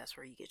 So that's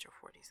where you get your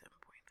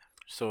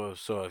 47.5%.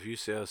 So if you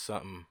sell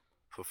something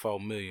for $4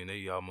 million,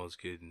 they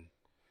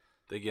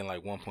getting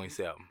like 1.7.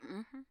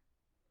 Mm-hmm.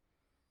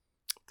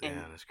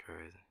 Damn, that's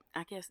crazy.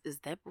 I guess, is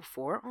that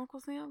before Uncle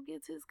Sam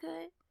gets his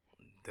cut?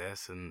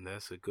 That's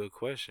a good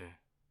question.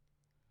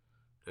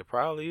 It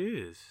probably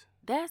is.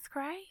 That's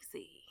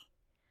crazy.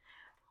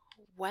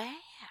 Wow.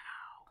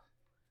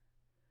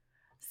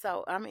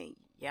 So I mean,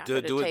 yeah.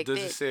 Does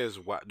it says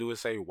why? Do it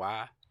say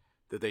why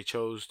that they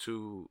chose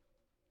to?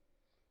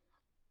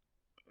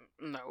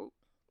 No,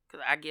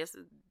 because I guess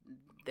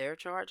they're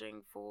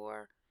charging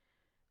for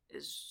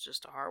is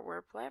just a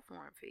hardware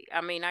platform fee.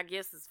 I mean, I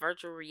guess it's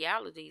virtual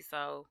reality,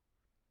 so.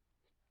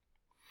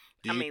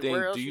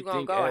 Where else you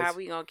gonna go? How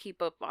we gonna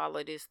keep up all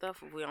of this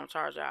stuff if we don't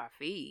charge our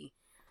fee?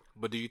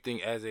 But do you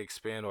think as it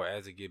expand or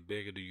as it get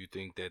bigger, do you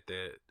think that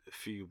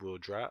fee will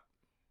drop?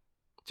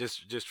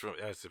 Just from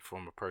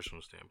a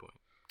personal standpoint.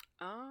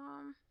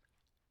 I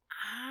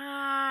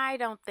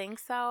don't think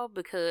so,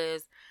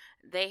 because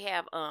they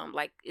have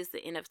like, it's the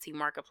NFT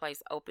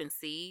marketplace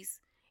OpenSeas.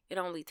 It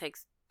only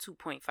takes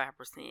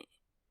 2.5%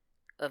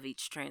 of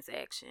each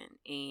transaction,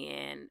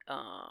 and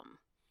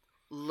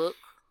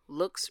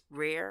looks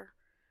rare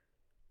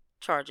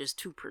charges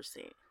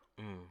 2%.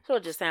 So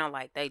it just sounds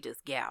like they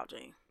just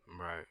gouging,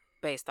 right,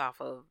 based off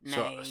of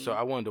name. So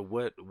I wonder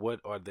what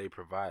are they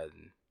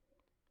providing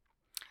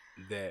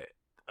that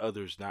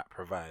others not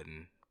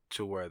providing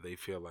to where they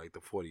feel like the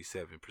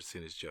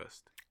 47% is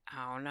just.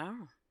 I don't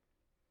know.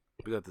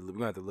 We have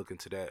to look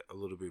into that a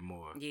little bit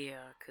more.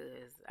 Yeah,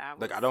 cause I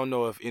don't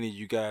know if any of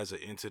you guys are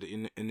into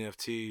the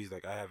NFTs.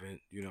 Like, I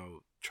haven't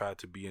tried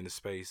to be in the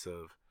space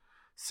of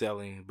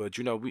selling, but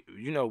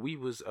we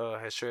was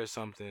had shared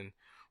something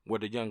where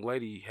the young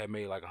lady had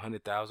made like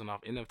 100,000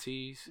 off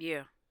NFTs.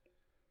 Yeah.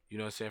 You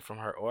know what I'm saying, from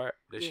her art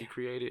that she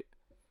created.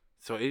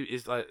 So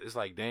it's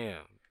like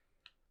damn.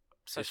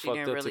 So she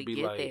didn't really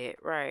get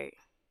that, right?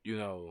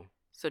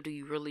 So do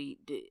you really?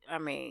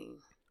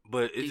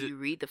 But do you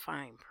read the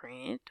fine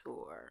print,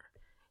 or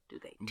do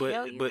they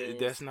tell you? But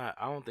that's not.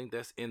 I don't think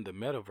that's in the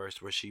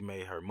metaverse where she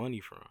made her money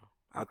from.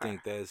 Okay. I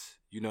think that's,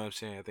 what I'm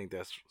saying. I think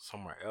that's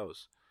somewhere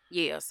else.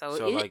 Yeah. So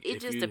it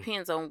just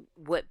depends on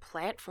what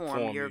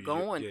platform you're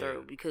going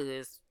through,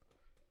 because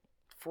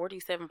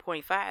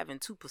 47.5 and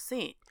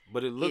 2%.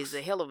 But it looks is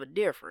a hell of a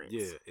difference.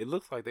 Yeah, it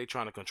looks like they're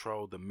trying to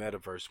control the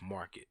metaverse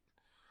market.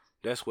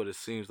 That's what it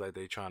seems like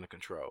they're trying to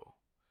control.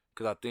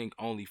 Because I think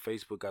only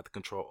Facebook got the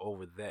control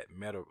over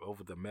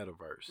over the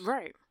metaverse.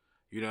 Right.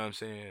 You know what I'm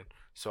saying?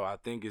 So I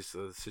think it's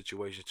a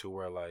situation to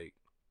where, like,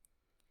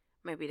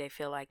 maybe they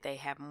feel like they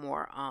have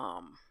more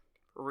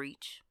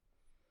reach.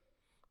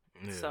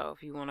 Yeah. So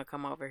if you want to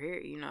come over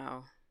here,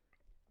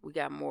 we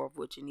got more of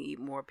what you need,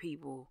 more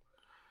people.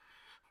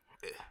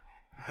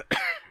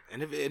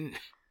 And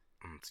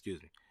excuse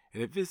me.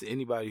 And if it's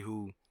anybody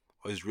who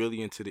is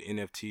really into the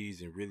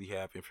NFTs and really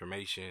have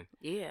information,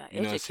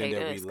 educate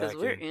us, because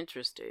we're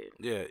interested.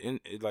 Yeah,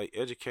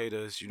 educate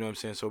us, you know what I'm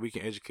saying, so we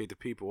can educate the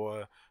people,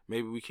 or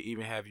maybe we can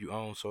even have you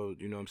on, so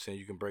you know what I'm saying,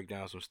 you can break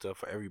down some stuff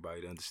for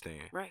everybody to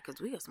understand. Right,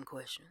 because we got some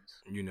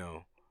questions.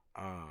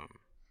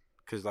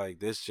 Because like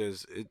this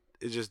it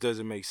just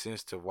doesn't make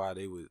sense to why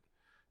they would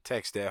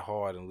tax that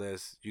hard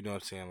unless, you know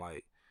what I'm saying,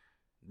 like,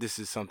 this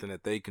is something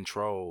that they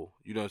control,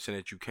 you know what I'm saying,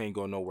 that you can't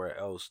go nowhere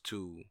else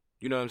to,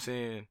 you know what I'm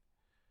saying?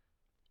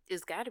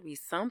 It's got to be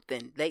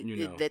something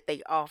that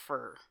they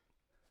offer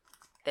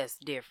that's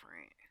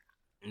different.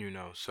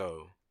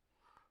 So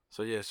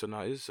yeah, so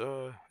now it's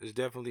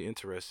definitely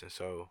interesting.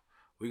 So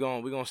we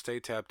gonna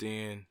stay tapped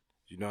in.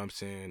 You know what I'm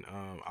saying?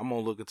 I'm gonna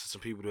look into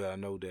some people that I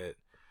know that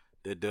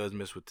does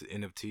mess with the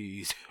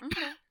NFTs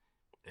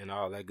and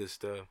all that good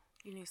stuff.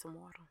 You need some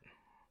water.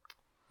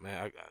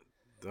 Man, I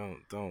don't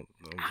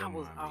I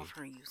was mind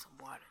offering you some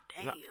water.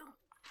 Damn. No,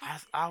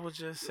 I was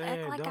just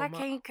saying. Act like I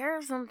can't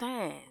curse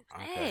sometimes.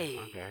 Okay, Hey.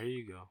 okay, here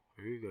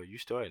you go. You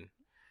starting.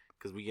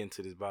 Because we get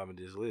into this bottom of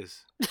this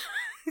list.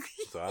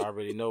 So I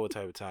already know what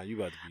type of time you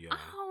about to be on.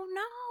 Oh,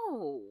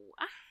 no.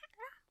 I'm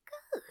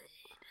good.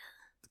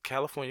 The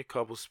California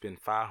couple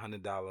spent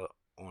 $500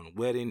 on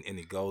wedding and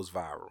it goes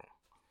viral.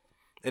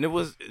 And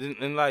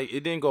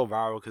it didn't go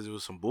viral because it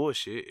was some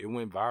bullshit. It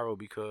went viral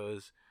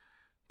because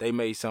they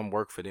made something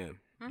work for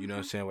them. You know what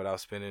I'm saying? Without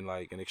spending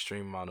like an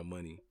extreme amount of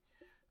money.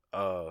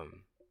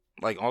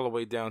 Like all the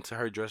way down to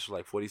her dress was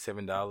like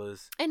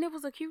 $47. And it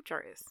was a cute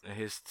dress. And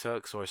his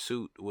tux or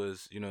suit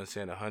was, you know what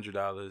I'm saying,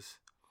 $100.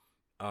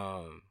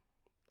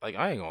 Like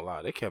I ain't gonna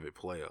lie, they kept it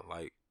player.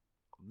 Like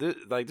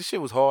this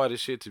shit was hard as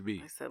shit to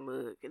be. I said,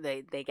 look,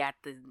 they got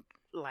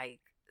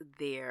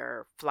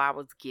their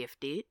flowers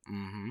gifted.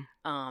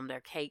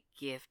 Their cake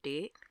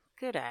gifted.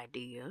 Good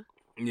idea.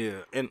 Yeah,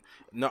 and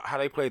how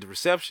they played the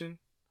reception,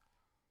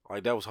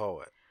 like that was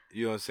hard.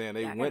 You know what I'm saying?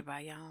 They went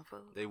buy your own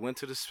food. They went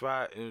to the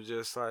spot and it was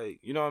just like,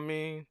 you know what I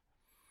mean?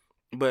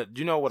 But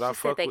you know what I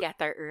fuck with? They got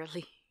there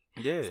early.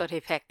 Yeah. So they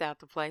packed out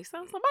the place. So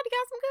somebody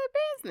got some good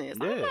business.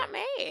 Yeah. I'm not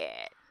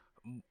mad.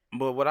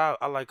 But what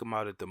I like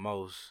about it the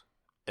most,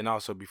 and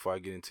also before I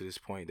get into this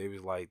point, they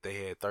was like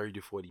they had 30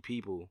 to 40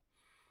 people,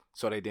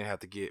 so they didn't have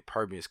to get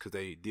permits because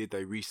they did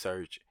their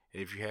research.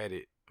 And if you had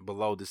it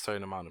below this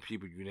certain amount of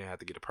people, you didn't have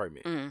to get a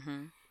permit.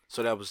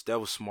 So that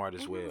was smart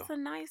as well. It was a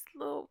nice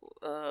little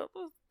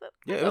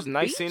it was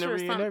nice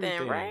scenery and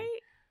everything, right?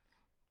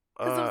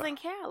 Because it was in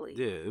Cali.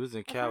 Yeah, it was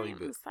in Cali,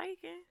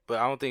 but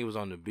I don't think it was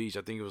on the beach.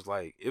 I think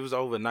it was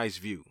over a nice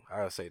view.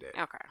 I'll say that.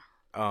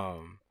 Okay.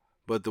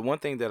 But the one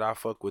thing that I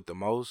fuck with the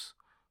most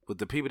with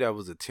the people that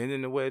was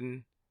attending the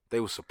wedding, they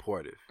were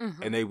supportive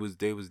and they was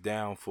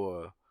down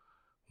for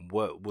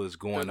what was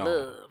going on.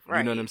 Love, right.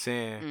 You know what I'm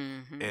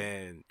saying?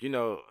 And you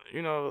know, a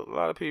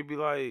lot of people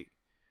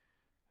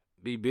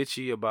be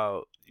bitchy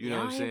about, you know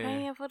what I'm saying?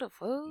 Paying for the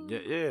food.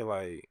 Yeah,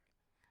 like,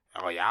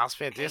 oh, y'all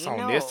spent this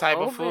on this type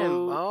of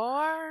food.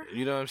 Bar.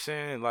 You know what I'm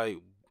saying? Like,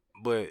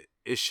 but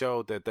it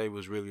showed that they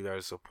was really there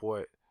to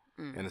support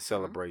and to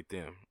celebrate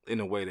them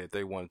in a way that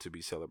they wanted to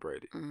be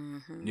celebrated.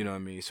 You know what I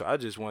mean? So I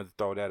just wanted to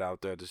throw that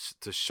out there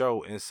to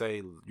show and say,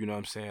 you know what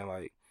I'm saying?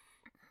 Like,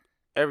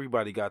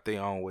 everybody got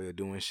their own way of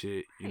doing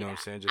shit. You know what I'm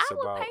saying? I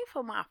would pay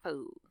for my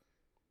food.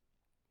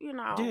 You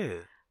know?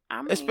 Yeah.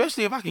 I mean,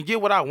 especially if I can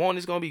get what I want,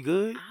 it's gonna be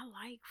good.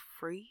 I like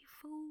free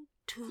food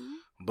too.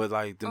 But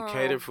like them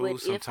catered food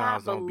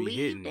sometimes don't be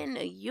hitting. If I believe in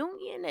the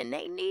union and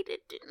they need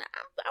it, then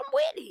I'm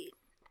with it.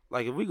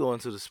 Like if we go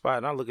into the spot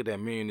and I look at that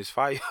mirror and this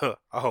fire,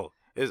 oh,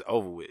 it's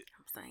over with.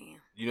 I'm saying.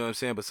 You know what I'm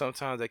saying? But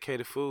sometimes that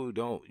catered food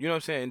don't. You know what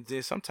I'm saying? And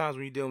then sometimes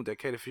when you're dealing with that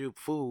catered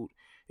food,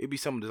 it be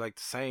something that's like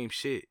the same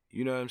shit.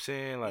 You know what I'm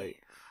saying? Like.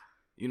 Yeah.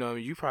 You know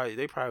what I mean?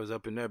 They probably was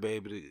up in there,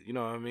 baby. You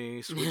know what I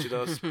mean? Switch it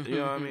up. You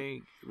know what I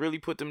mean? Really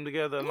put them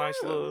together. A nice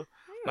little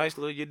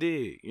you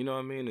dig. You know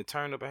what I mean? To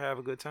turn up and have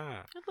a good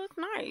time. It looked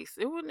nice.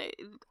 It wasn't.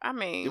 I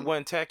mean, it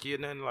wasn't tacky or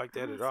nothing like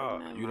that at all.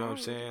 You know what I'm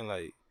saying?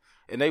 Like,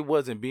 and they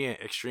wasn't being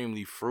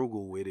extremely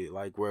frugal with it,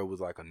 like where it was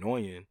like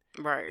annoying.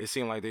 Right. It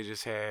seemed like they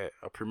just had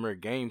a premier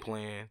game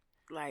plan.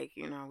 Like,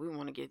 you know, we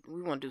want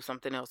to do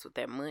something else with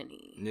that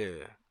money.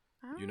 Yeah.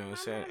 You know what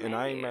I'm saying? And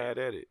I ain't mad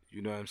at it.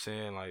 You know what I'm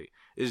saying? Like,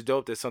 it's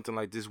dope that something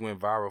like this went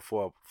viral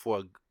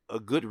for a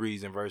good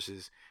reason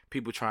versus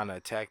people trying to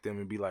attack them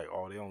and be like,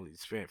 oh, they only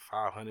spent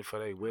 $500 for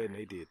their wedding.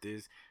 They did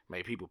this.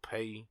 Made people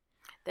pay.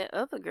 That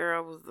other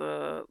girl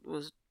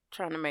was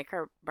trying to make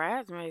her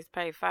bridesmaids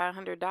pay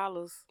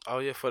 $500. Oh,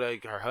 yeah, for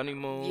her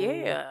honeymoon?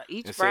 Yeah.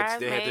 Each bridesmaid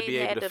they had to be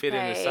able to fit in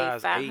a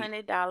size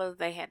 $500.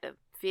 They had to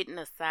fit in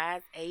a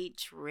size 8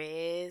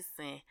 dress.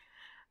 And,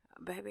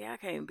 baby, I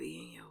can't be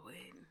in your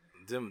wedding.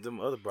 Them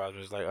other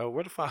bridesmaids like, oh,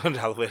 where the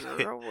 $500 wedding?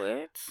 Girl,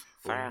 what?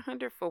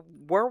 $500 for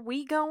where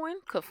we going?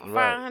 Cause for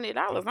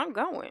 $500, I'm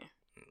going.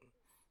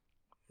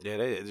 Yeah,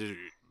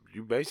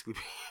 you basically.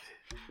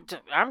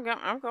 I'm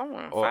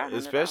going. Or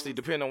especially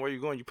depending on where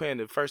you're going, you're paying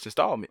the first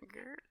installment.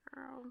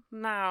 Girl,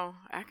 no,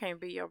 I can't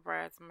be your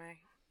bridesmaid.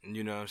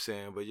 You know what I'm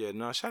saying? But yeah,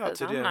 no, shout out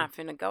to them. I'm not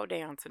finna go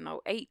down to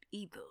no 8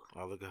 either.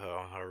 Oh, look at her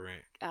on her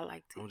rent. I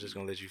like to. I'm just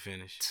gonna let you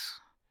finish.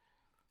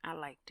 I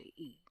like to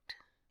eat.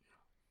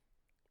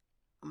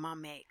 My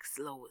max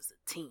low is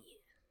a 10.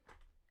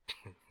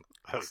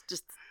 It's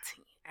just a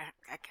 10.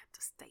 I got to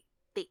stay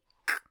thick.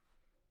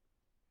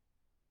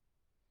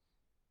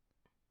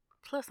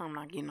 Plus, I'm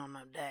not getting on no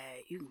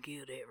diet. You can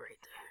give that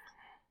right there.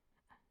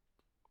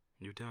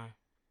 You done?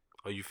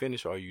 Are you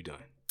finished or are you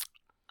done?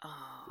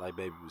 Like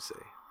baby would say.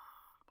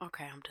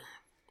 Okay, I'm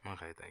done.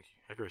 Okay, thank you.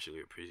 I greatly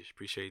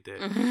appreciate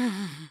that.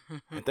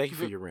 And thank you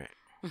for your rant.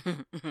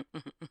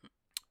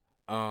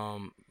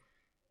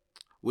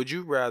 Would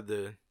you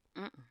rather...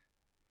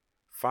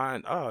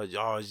 find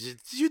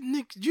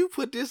you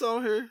put this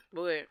on her?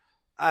 What?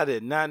 I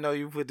did not know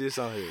you put this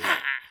on her.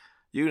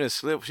 She done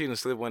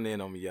slip one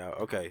in on me, y'all.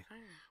 Okay.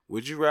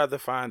 Would you rather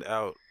find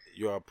out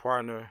your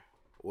partner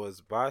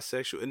was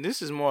bisexual? And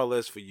this is more or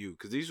less for you,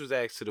 because these was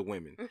asked to the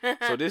women.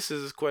 So this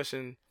is a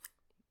question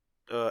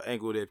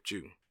angled at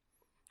you.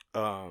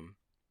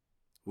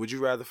 Would you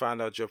rather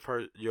find out your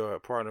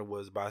partner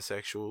was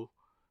bisexual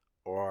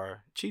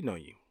or cheating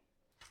on you?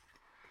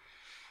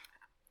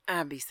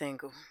 I'd be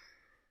single.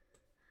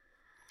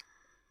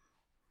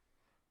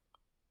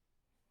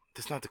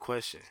 That's not the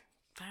question.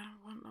 I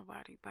don't want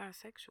nobody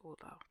bisexual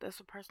though. That's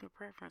a personal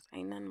preference.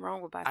 Ain't nothing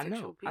wrong with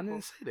bisexual people. I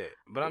didn't say that,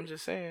 but I'm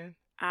just saying.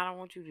 I don't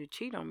want you to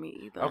cheat on me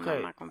either. Okay,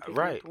 I'm not gonna pick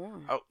right.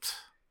 one. Oh,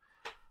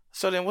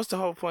 so then, what's the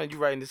whole point of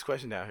you writing this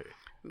question down here?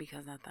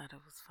 Because I thought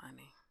it was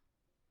funny.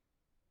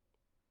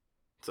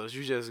 So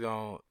you just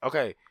gonna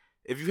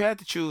if you had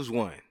to choose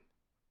one,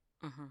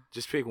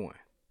 just pick one.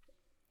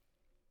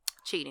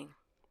 Cheating.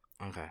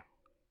 Okay.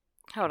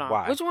 Hold on.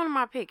 Why? Which one am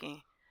I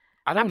picking?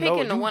 I'm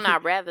picking the one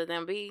I'd rather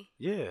than be.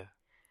 Yeah.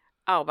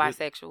 Oh,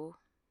 bisexual.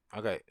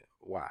 Okay.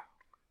 Why?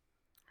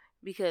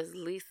 Because at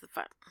least if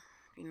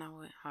you know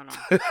what? Hold on.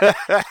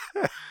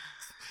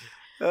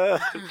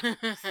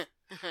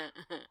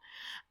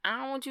 I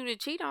don't want you to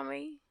cheat on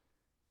me.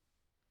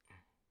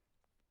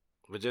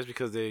 But just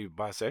because they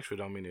bisexual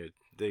don't mean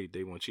that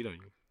they won't cheat on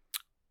you.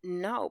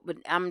 No, but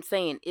I'm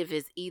saying if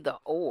it's either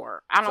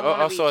or. I don't want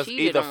to be cheated on. So it's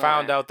either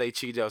found out they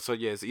cheated. So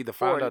yeah, it's either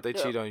found out they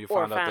cheated on you,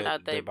 found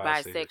out they're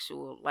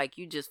bisexual. Like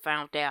you just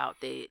found out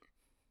that,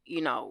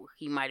 you know,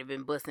 he might have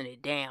been busting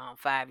it down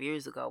 5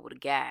 years ago with a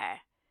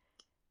guy.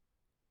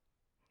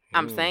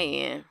 I'm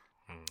saying.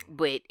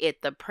 But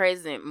at the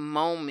present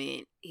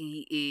moment,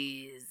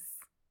 he is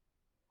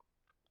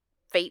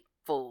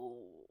faithful.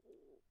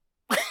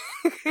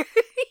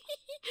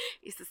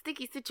 It's a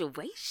sticky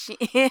situation.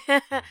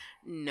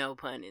 No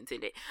pun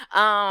intended.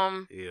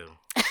 Ew.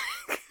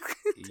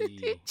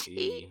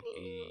 Cheating.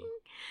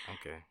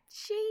 Okay.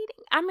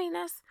 Cheating. I mean,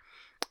 I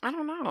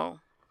don't know.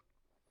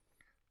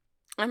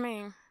 I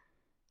mean,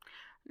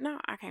 no,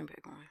 I can't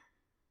pick one.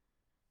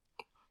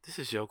 This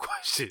is your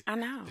question. I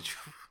know.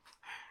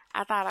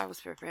 I thought I was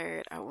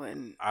prepared. I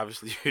wouldn't.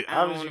 Obviously,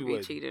 I don't want to be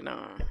cheated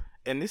on.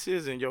 And this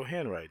is in your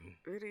handwriting.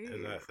 It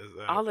is.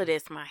 All of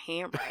that's my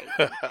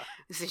handwriting.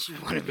 Since you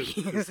want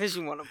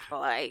to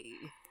play.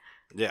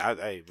 Yeah,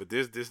 but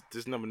this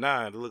number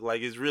 9 look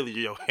like it's really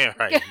your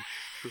handwriting.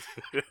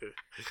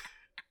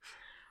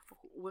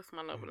 What's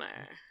my number 9?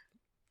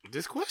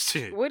 This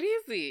question. What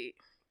is it?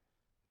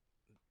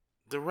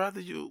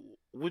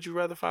 Would you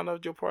rather find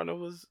out your partner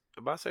was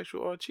bisexual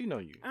or cheating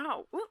on you?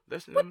 Oh, what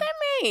that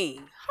mean?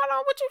 Hold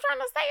on, what you trying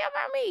to say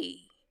about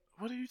me?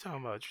 What are you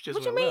talking about?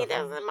 What you mean?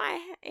 That's in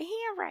my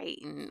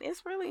handwriting.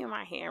 It's really in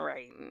my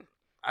handwriting.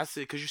 I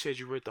said because you said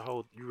you written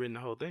the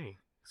whole thing.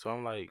 So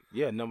I'm like,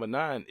 yeah, number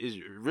 9 is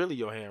really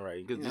your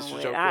handwriting because this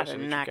was your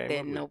question. I'd knock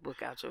that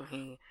notebook out your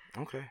hand.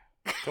 Okay,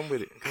 come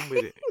with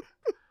it.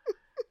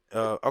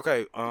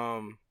 Okay.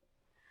 On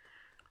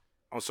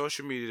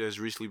social media, there's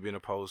recently been a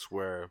post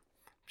where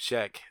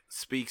Shaq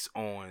speaks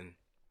on,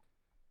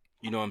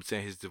 you know what I'm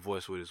saying, his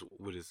divorce with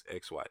his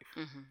ex-wife.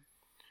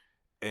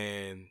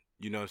 And,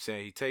 you know what I'm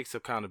saying, he takes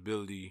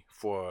accountability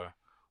for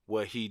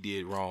what he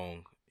did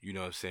wrong, you know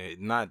what I'm saying.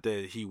 Not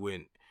that he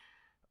went,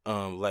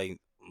 like,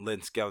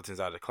 letting skeletons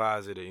out of the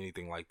closet or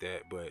anything like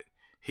that, but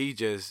he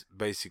just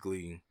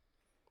basically,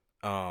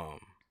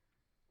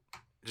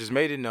 just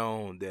made it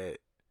known that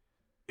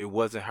it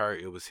wasn't her,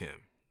 it was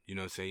him. You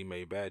know what I'm saying? He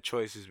made bad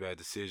choices, bad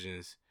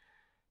decisions.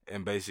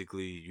 And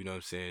basically, you know what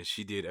I'm saying,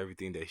 she did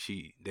everything that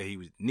he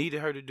needed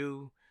her to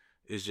do.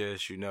 It's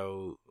just, you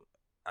know,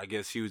 I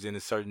guess he was in a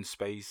certain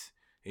space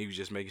and he was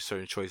just making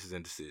certain choices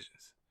and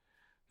decisions.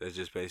 That's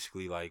just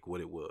basically like what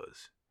it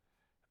was.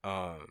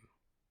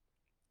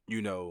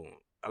 You know,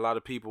 a lot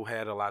of people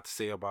had a lot to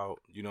say about,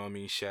 you know what I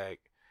mean, Shaq,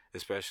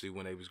 especially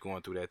when they was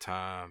going through that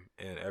time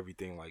and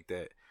everything like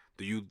that.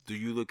 Do you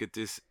look at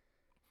this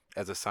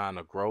as a sign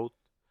of growth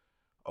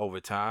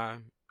over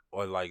time,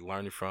 or like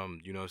learning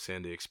from, you know what I'm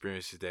saying, the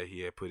experiences that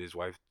he had put his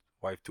wife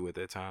through at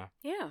that time?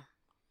 Yeah,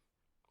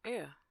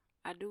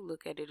 I do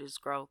look at it as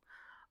growth,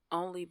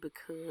 only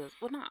because,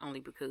 well, not only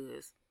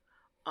because,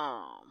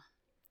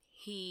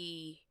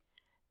 he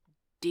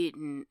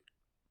didn't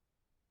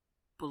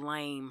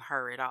blame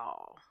her at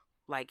all.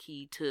 Like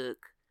he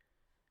took,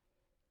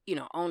 you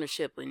know,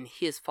 ownership in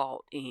his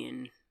fault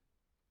in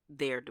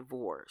their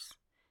divorce.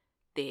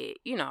 That,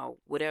 you know,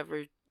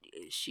 whatever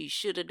she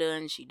should have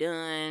done, she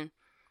done.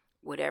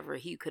 Whatever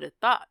he could have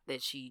thought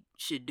that she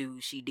should do,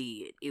 she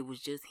did. It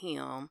was just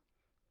him,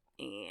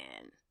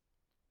 and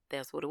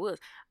that's what it was.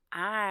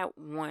 I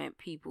want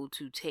people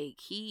to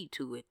take heed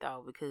to it,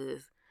 though,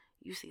 because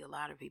you see a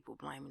lot of people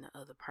blaming the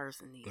other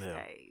person these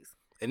days.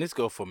 And this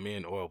goes for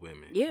men or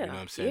women. Yeah. You know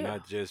what I'm saying?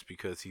 Not just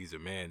because he's a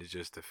man. It's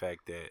just the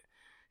fact that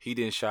he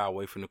didn't shy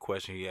away from the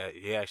question. He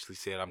actually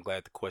said, I'm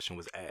glad the question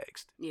was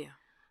asked. Yeah.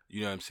 You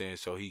know what I'm saying?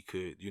 So he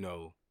could, you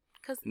know,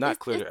 not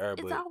clear the air,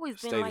 but it's always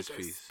stay been like his a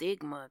peace.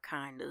 stigma,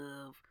 kind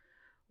of,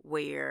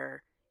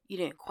 where you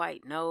didn't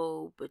quite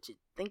know, but you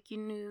think you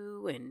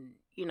knew, and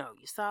you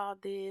saw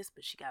this,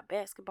 but she got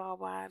basketball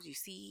wives. You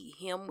see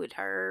him with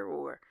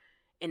her,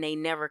 and they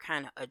never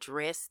kind of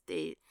addressed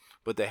it.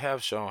 But they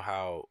have shown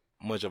how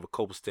much of a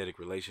copacetic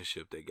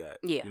relationship they got.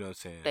 Yeah, you know what I'm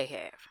saying? They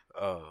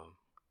have.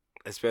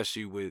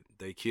 Especially with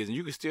their kids, and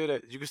you can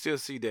still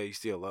see that he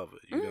still love her.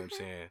 You know what I'm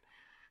saying?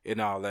 And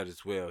all that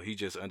as well. He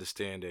just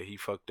understand that he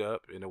fucked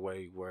up in a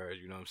way where,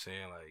 you know what I'm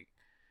saying, like,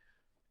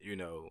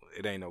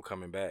 it ain't no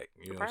coming back.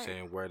 You know what I'm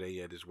saying? Where they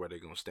at is where they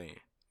gonna stand.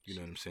 You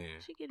know what I'm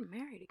saying? She getting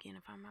married again,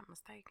 if I'm not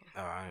mistaken.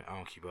 I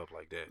don't keep up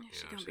like that. Yeah,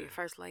 she gonna be a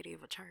first lady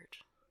of a church.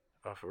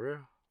 Oh, for real?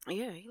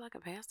 Yeah, he like a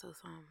pastor or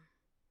something.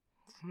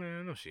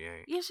 Man, no, she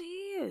ain't. Yeah, she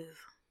is.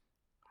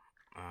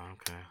 Oh,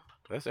 okay,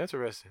 that's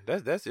interesting.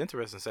 That's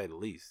interesting to say the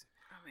least.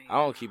 I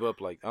don't keep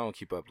up like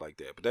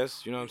that, but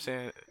that's, you know what I'm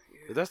saying.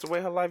 If that's the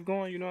way her life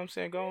going, you know what I'm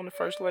saying. Go on, the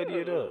first lady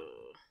it up.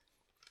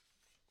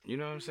 You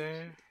know what I'm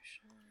saying.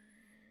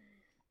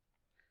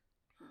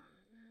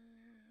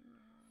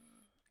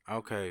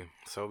 Okay,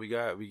 so we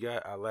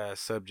got our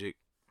last subject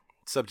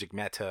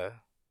matter.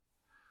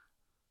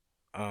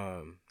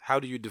 How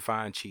do you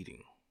define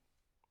cheating?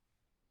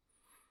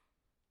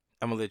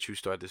 I'm gonna let you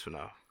start this one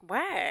off.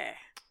 Why?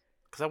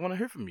 Because I want to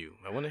hear from you.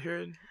 I want to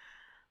hear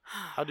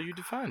how do you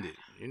define it.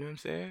 You know what I'm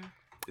saying?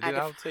 And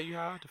then I'll tell you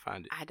how I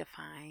defined it. I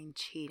define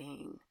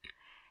cheating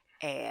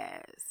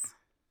as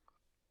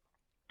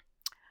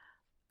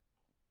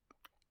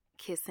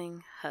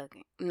kissing,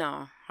 hugging.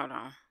 No, hold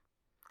on.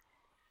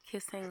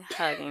 Kissing,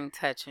 hugging,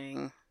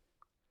 touching,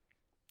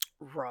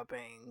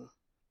 rubbing,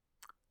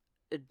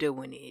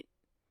 doing it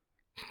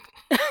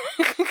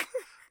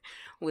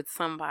with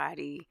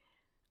somebody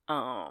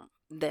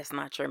that's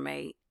not your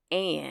mate.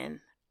 And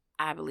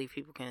I believe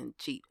people can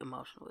cheat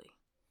emotionally.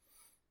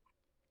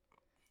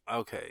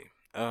 Okay.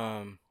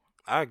 I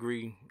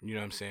agree, you know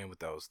what I'm saying, with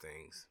those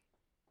things.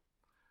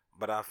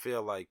 But I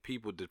feel like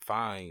people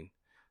define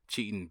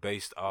cheating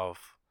based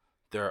off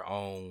their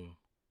own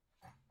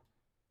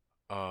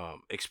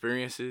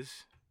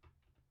experiences,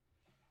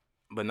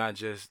 but not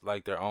just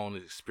like their own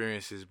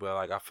experiences, but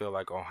like I feel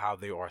like on how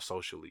they are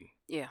socially.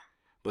 Yeah.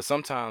 But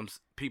sometimes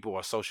people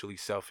are socially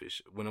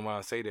selfish. When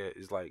I say that,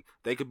 it's like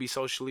they could be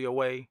socially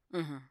away,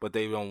 but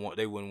they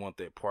wouldn't want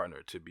their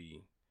partner to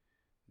be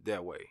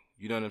that way.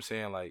 You know what I'm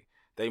saying? Like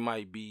they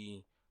might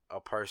be a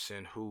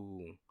person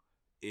who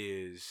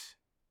is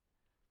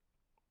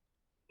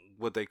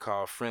what they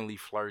call friendly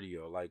flirty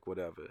or like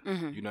whatever.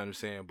 You know what I'm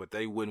saying? But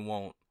they wouldn't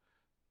want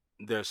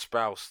their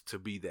spouse to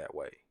be that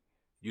way.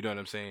 You know what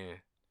I'm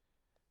saying?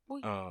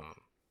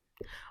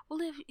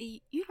 Well, if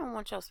you don't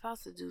want your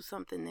spouse to do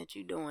something that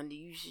you're doing,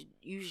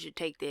 you should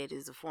take that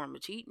as a form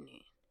of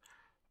cheating.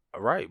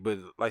 Right, but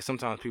like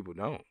sometimes people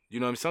don't. You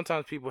know what I mean?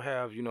 Sometimes people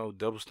have,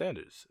 double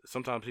standards.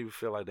 Sometimes people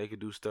feel like they could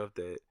do stuff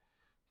that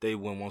they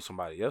wouldn't want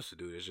somebody else to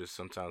do. It's just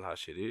sometimes how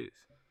shit is.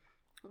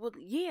 Well,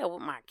 yeah,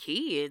 with my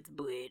kids,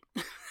 but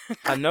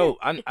I know,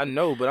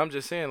 but I'm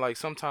just saying, like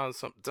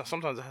sometimes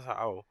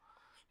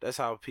that's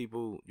how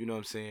people, you know what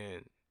I'm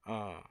saying.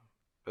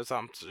 That's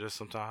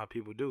sometimes how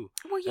people do.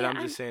 Well, yeah, and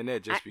I'm just saying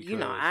that just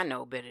because I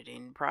know better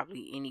than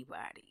probably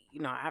anybody.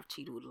 I've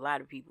cheated with a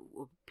lot of people.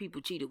 Or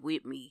people cheated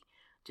with me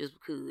just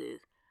because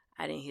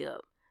I didn't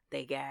help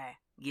that guy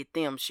get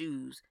them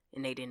shoes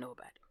and they didn't know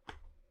about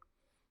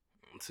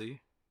it. See,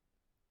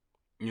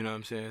 you know what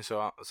I'm saying.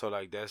 So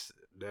like that's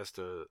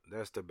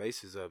the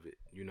basis of it.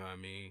 You know what I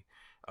mean.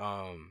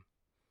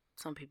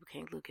 Some people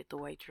can't look at the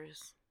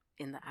waitress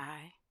in the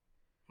eye.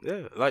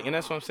 Yeah, like, and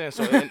that's what I'm saying.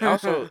 So, and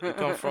also it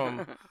comes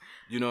from,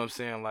 you know what I'm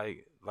saying,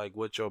 like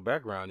what your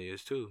background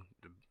is too.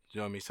 You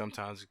know what I mean?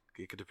 Sometimes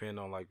it could depend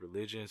on like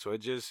religion. So it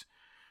just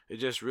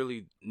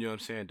really, you know what I'm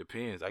saying,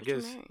 depends. I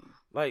guess,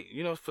 like,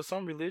 for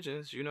some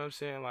religions, you know what I'm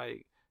saying,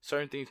 like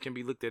certain things can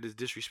be looked at as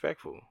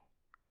disrespectful.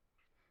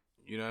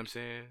 You know what I'm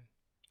saying?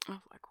 Oh,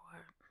 like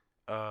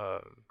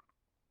what?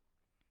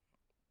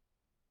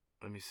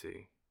 Let me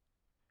see.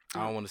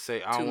 I don't want to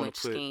say. I don't want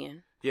to put.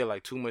 Skin. Yeah,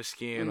 like too much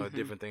skin or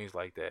different things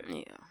like that.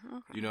 Yeah.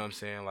 Okay. You know what I'm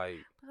saying? Like.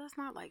 But that's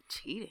not like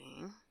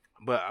cheating.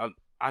 But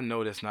I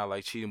know that's not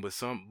like cheating.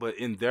 But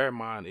in their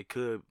mind, it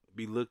could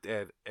be looked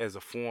at as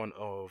a form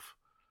of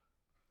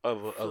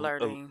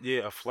flirting.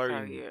 A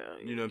flirting. Yeah.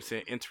 You know what I'm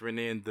saying? Entering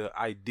in the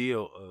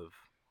ideal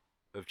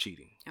of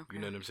cheating. Okay. You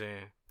know what I'm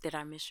saying? Did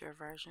I miss your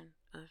version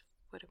of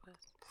what it was?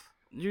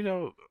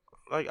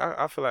 Like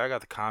I feel like I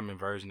got the common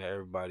version that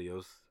everybody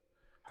else.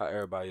 How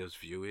everybody else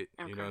view it.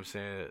 Okay. You know what I'm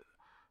saying?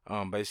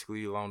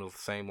 Basically along the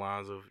same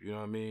lines of, you know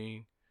what I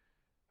mean?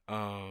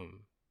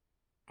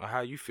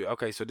 How you feel.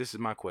 Okay, so this is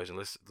my question.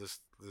 Let's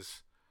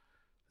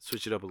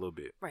switch it up a little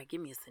bit. Right, give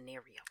me a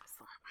scenario or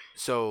something.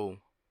 So,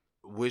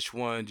 which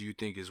one do you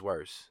think is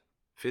worse?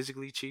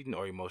 Physically cheating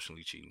or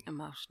emotionally cheating?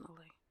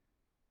 Emotionally.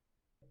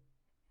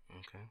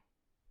 Okay.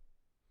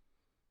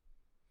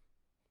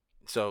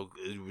 So,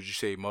 would you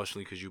say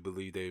emotionally because you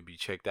believe they would be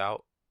checked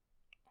out?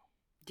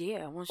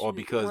 Yeah. Or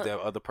because that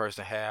other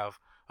person have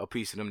a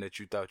piece of them that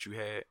you thought you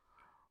had?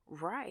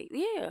 Right.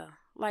 Yeah.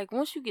 Like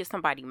once you get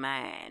somebody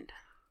mind,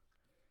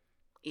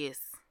 it's,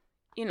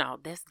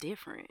 that's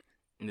different.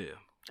 Yeah.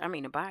 I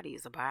mean, a body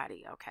is a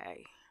body,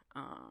 okay?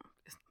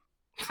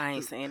 I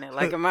ain't saying that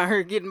like I'm out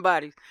here getting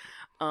bodies.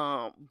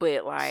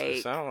 But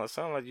like sound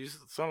like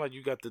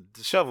you got the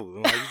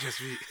shovel. Like you just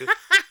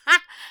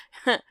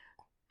be...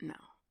 No.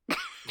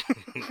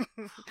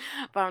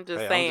 But I'm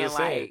just saying,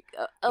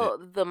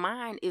 the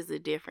mind is a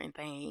different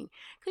thing.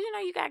 Because,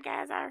 you got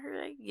guys out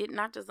here, they get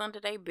notches under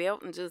their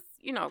belt and just,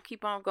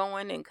 keep on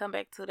going and come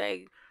back to their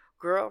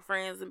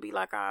girlfriends and be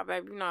like, oh,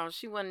 baby,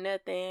 she wasn't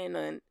nothing.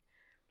 And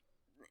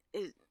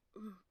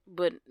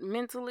but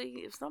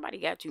mentally, if somebody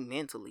got you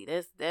mentally,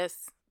 that's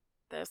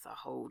a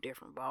whole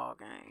different ball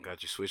game.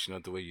 Got you switching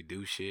up the way you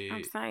do shit.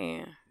 I'm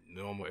saying.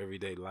 Normal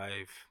everyday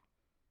life.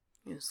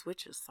 You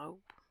switch your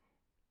soap.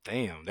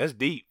 Damn, that's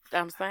deep.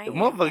 I'm saying,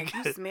 like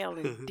you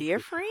smelling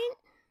different.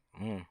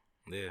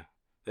 Yeah,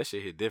 that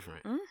shit hit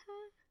different.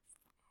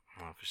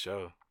 For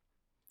sure.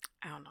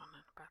 I don't know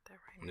nothing about that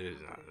right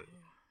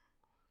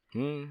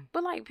now.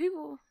 But like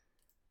people,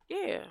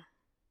 yeah.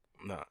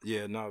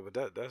 No, but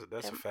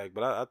that's a fact.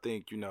 But I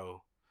think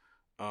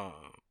I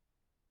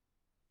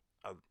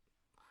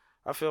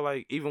feel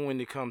like even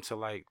when it comes to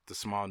like the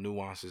small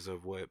nuances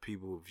of what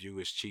people view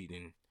as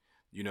cheating.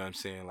 You know what I'm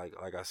saying?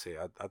 Like I said,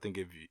 I think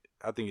it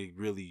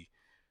really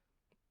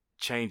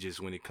changes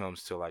when it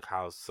comes to like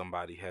how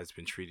somebody has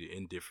been treated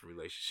in different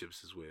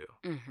relationships as well.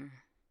 Mm-hmm.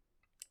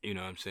 You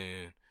know what I'm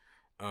saying?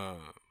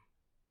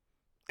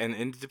 And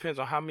it depends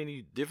on how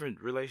many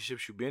different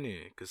relationships you've been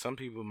in, because some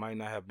people might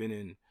not have been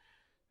in,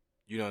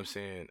 you know what I'm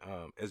saying,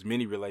 as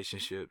many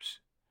relationships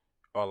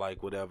or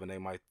like whatever, and they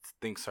might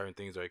think certain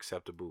things are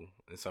acceptable,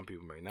 and some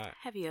people may not.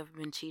 Have you ever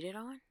been cheated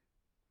on?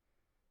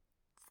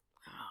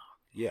 Oh.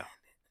 Yeah.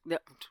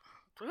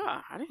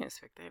 I didn't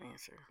expect that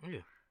answer.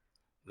 Yeah.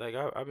 Like,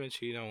 I've been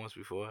cheated on once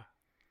before.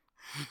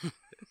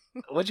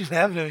 What you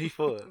laughing at me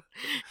for?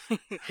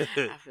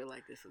 I feel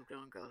like this is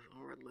going to go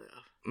somewhere left.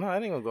 No, it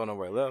ain't going to go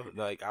nowhere left.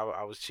 Like,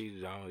 I was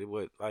cheated on. It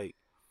would, like,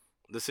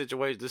 the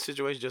situation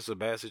just a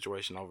bad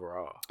situation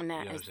overall. Now, you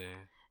know what I'm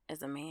saying?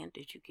 As a man,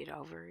 did you get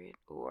over it,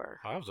 or?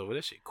 I was over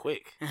that shit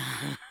quick.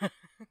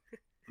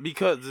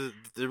 Because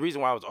the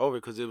reason why I was over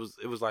it, because it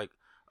was like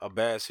a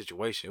bad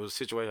situation. It was a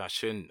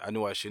situation I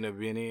knew I shouldn't have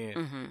been in.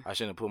 Mm-hmm. I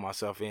shouldn't have put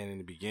myself in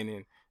the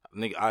beginning.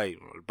 Nigga,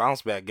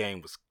 bounce back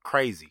game was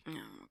crazy. Oh,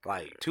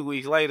 like 2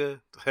 weeks later,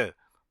 the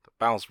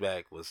bounce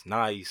back was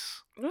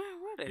nice. Well,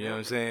 you know what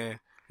I'm saying?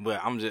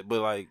 But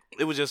like,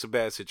 it was just a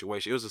bad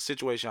situation. It was a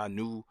situation I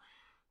knew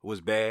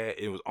was bad.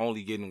 It was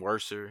only getting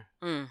worse.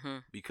 Mm-hmm.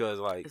 Because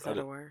like, is that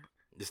a word?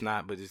 It's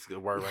not, but it's a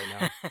word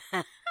right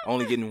now.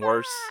 Only getting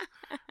worse.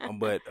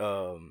 But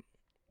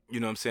you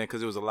know what I'm saying?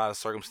 Because there was a lot of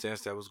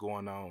circumstance that was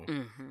going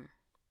on.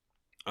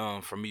 Mm-hmm.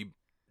 For me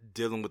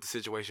dealing with the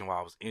situation while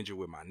I was injured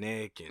with my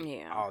neck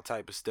and all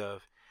type of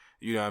stuff.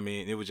 You know what I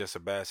mean? It was just a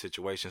bad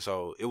situation.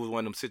 So it was one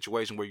of them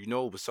situations where it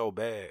was so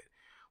bad,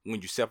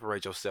 when you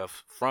separate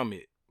yourself from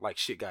it, like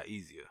shit got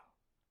easier.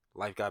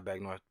 Life got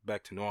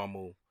back to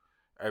normal.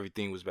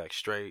 Everything was back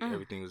straight.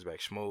 Everything was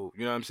back smooth.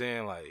 You know what I'm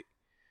saying? Like,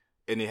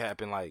 and it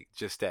happened like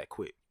just that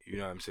quick. You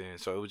know what I'm saying?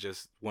 So it was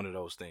just one of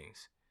those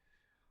things.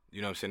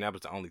 You know what I'm saying? That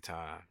was the only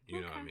time.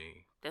 You know what I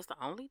mean? That's the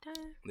only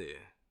time? Yeah.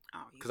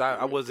 Because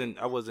I wasn't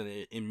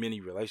in many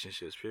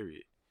relationships,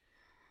 period.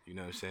 You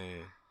know what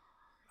I'm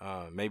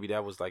saying? Maybe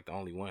that was like the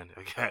only one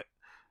I got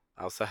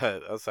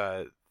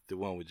outside the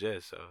one with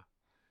Jess. So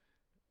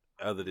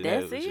other than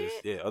that, it was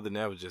just other than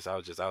that, I was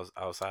just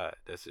outside.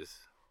 That's just.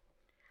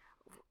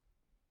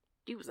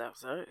 You was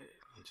outside.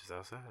 Just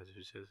outside.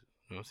 Just you know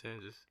what I'm saying?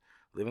 Just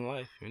living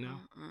life,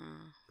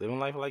 living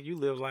life like you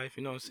live life.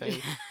 You know what I'm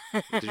saying?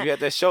 You had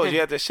that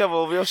shovel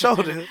over your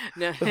shoulder.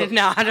 No,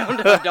 I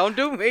don't. Don't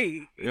do me.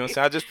 You know what I'm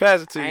saying? I just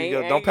pass it to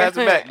you. Don't pass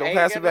it back. Don't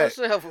pass it back.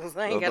 No shovels.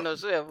 I ain't got no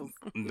shovels.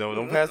 No,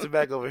 don't pass it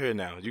back over here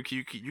now. You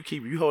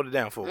hold it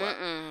down for a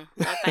while.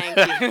 No,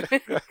 thank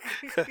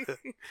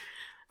you.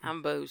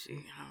 I'm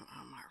bougie. I'm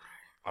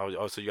all right.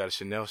 Oh, so you got a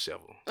Chanel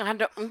shovel? I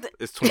don't.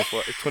 It's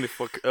 24. It's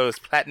 24. It's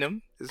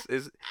platinum.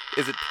 Is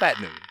it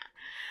platinum?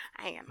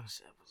 I ain't got no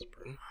shovels,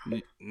 bro.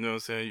 You know what I'm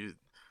saying?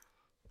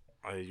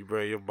 You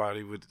braid your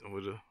body with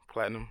a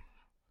platinum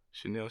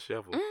Chanel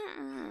shovel.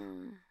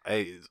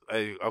 Hey,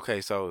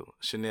 okay. So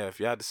Chanel, if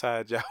y'all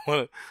decide y'all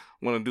want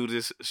to do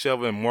this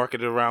shovel and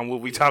market it around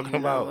what we talking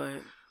about,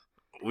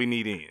 we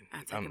need in.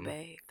 I take a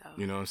bag though.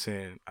 You know what I'm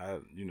saying? 2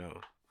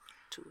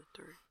 or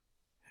 3.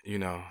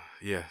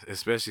 Yeah.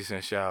 Especially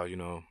since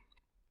y'all,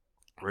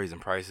 raising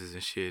prices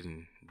and shit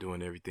and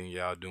doing everything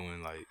y'all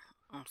doing. Like,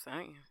 I'm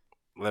saying,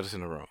 let us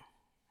in the room.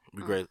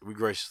 We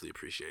graciously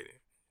appreciate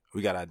it.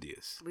 We got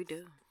ideas. We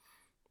do.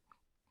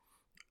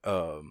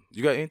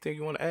 You got anything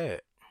you want to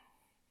add?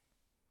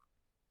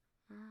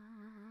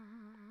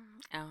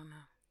 I don't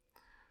know.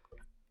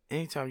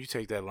 Anytime you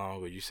take that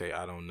long or you say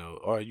I don't know,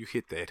 or you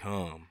hit that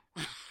hum,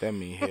 that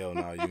mean hell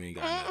no, you ain't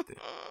got nothing.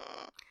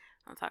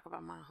 I'll talk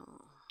about my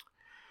hum.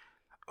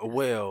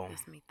 Well,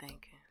 that's me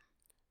thinking.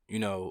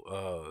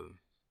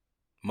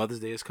 Mother's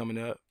Day is coming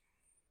up.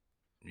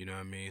 You know what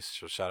I mean?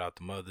 So shout out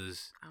to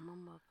mothers. I'm a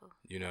mother.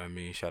 You know what I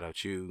mean? Shout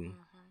out you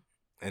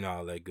and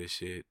all that good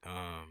shit.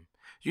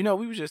 We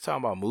were just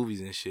talking about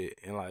movies and shit,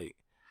 and like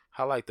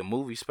how like the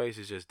movie space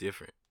is just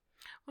different.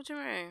 What you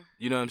mean?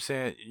 You know what I'm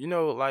saying? You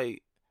know,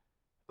 like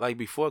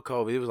before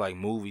COVID, it was like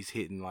movies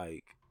hitting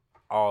like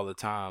all the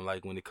time.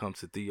 Like when it comes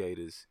to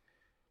theaters,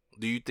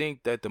 do you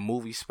think that the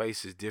movie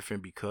space is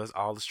different because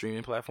all the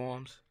streaming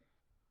platforms?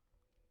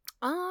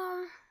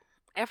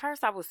 At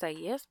first I would say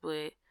yes,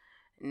 but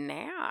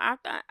now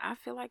I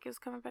feel like it's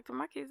coming back to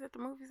my kids at the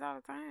movies all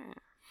the time.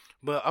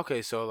 But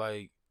okay, so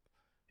like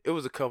it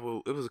was a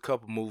couple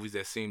movies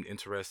that seemed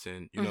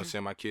interesting. You know what I'm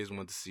saying? My kids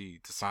wanted to see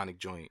the Sonic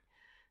joint.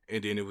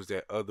 And then it was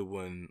that other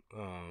one.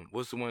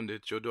 What's the one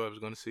that your daughter was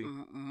going to see?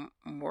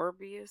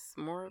 Morbius.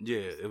 Yeah,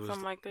 it was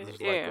something like that.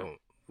 It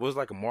was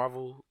like a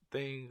Marvel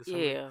thing. Or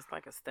something? Yeah, it's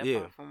like a step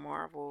up from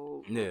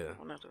Marvel. Yeah.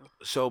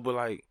 So, but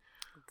like,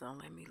 don't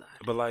let me lie.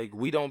 But like,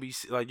 we don't be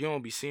like you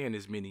don't be seeing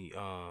as many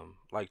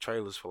like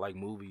trailers for like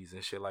movies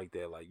and shit like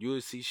that. Like you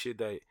would see shit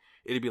that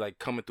it'd be like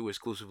coming through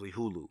exclusively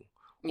Hulu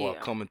or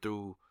coming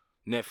through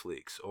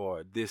Netflix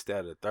or this,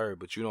 that, or the third.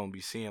 But you don't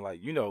be seeing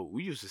like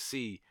we used to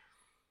see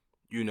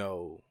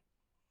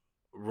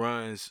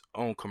runs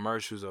on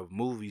commercials of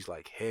movies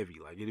like heavy,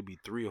 like it'd be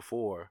 3 or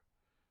 4.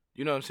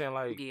 You know what I'm saying?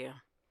 Like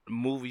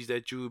movies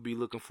that you would be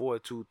looking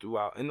forward to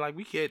throughout, and like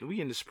we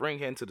in the spring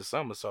heading to the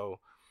summer, so.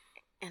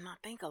 And I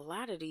think a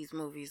lot of these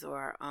movies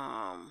are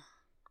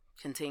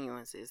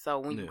continuances. So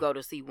when you go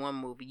to see one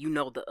movie, you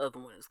know the other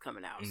one is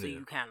coming out, so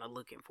you kind of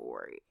looking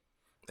for it.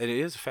 And it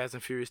is Fast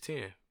and Furious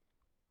 10.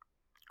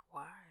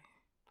 Why?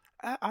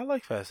 I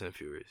like Fast and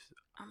Furious.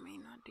 I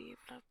mean, I did,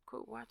 but I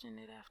quit watching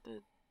it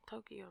after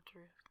Tokyo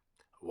Drift.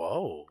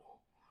 Whoa,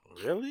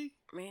 really?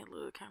 Man,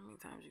 look, how many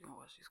times you gonna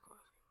watch these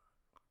cars?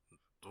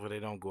 Well, they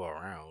don't go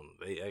around.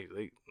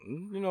 They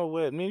you know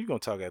what, man? You gonna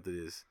talk after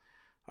this?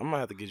 I'm gonna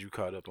have to get you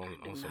caught up on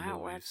some movies. I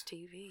watch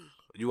TV.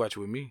 You watch it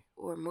with me?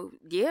 Or movie?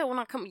 Yeah, when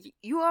I come,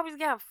 you always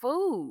got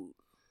food.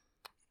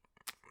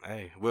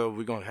 Hey, well,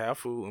 we're gonna have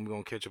food and we're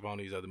gonna catch up on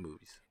these other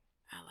movies.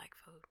 I like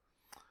food.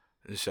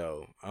 And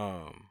so,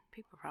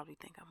 people probably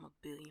think I'm 1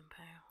 billion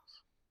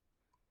pounds.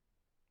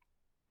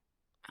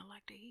 I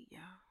like to eat,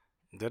 y'all.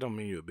 That don't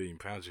mean you're 1 billion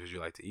pounds because you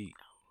like to eat.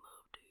 I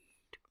love to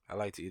eat. I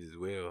like to eat as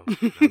well.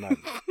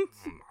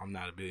 I'm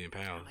not 1 billion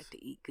pounds. I like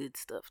to eat good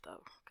stuff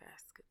though,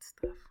 guys. Good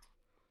stuff.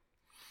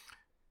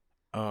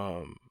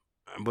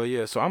 But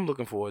yeah, so I'm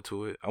looking forward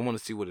to it. I want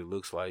to see what it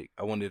looks like.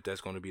 I wonder if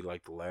that's going to be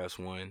like the last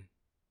and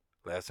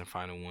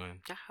final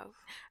one.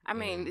 I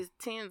mean,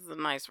 10's a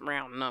nice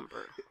round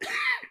number.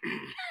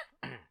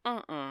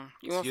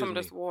 You want some of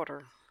this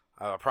water?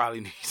 I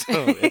probably need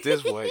some at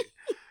this point.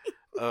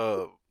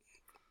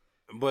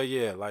 But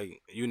yeah,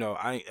 like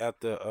I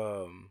at the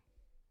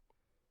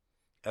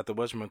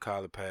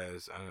whatchamacallit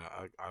pass.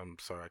 I'm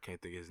sorry, I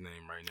can't think of his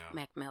name right now.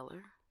 Mac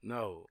Miller.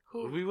 No,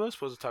 we were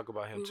supposed to talk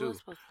about him too. We were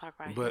supposed to talk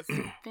about his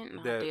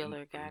fentanyl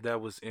dealer guy.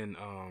 That was in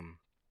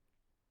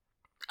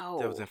that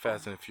was in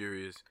Fast and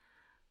Furious.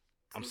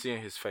 I'm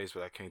seeing his face,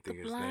 but I can't think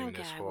of his name. And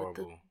that's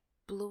horrible. With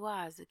the blue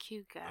eyes, the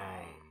cute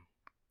guy.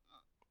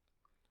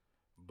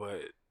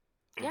 But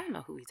y'all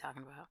know who we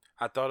talking about.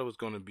 I thought it was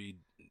gonna be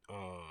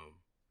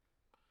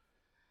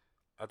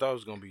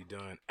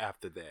done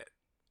after that,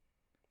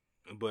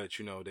 but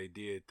they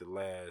did the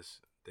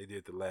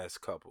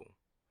last couple.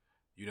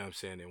 You know what I'm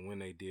saying? And when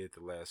they did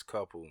the last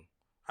couple,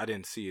 I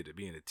didn't see it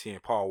being a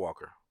 10. Paul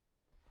Walker.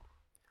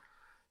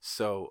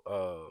 So,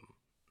 Paul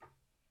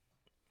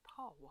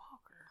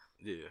Walker.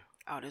 Yeah.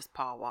 Oh, this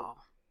Paul Wall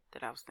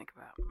that I was thinking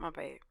about. My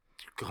bad.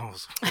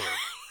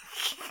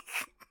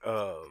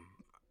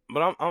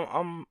 But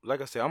I'm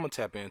like I said, I'm gonna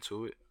tap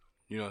into it.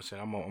 You know what I'm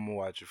saying? I'm gonna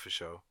watch it for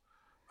sure.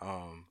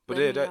 But Let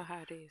me know how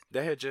it is.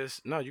 That had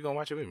just no. You gonna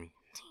watch it with me?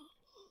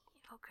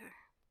 Okay.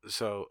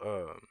 So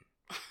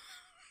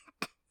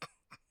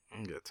I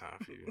ain't got time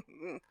for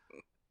you.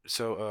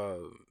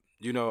 So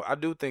I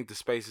do think the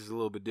space is a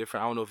little bit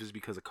different. I don't know if it's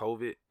because of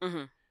COVID.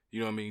 Mm-hmm. You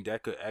know what I mean?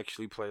 That could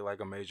actually play like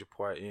a major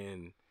part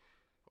in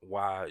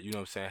why, you know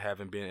what I'm saying,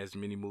 haven't been as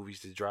many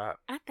movies to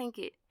drop. I think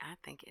it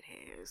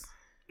has.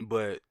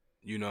 But,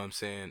 you know what I'm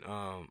saying,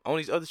 on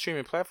these other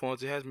streaming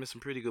platforms, it has been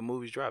some pretty good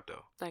movies dropped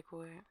though. Like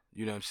what?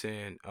 You know what I'm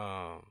saying?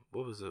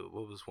 What was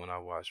one I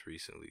watched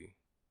recently?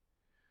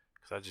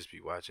 Cause I just be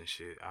watching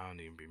shit. I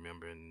don't even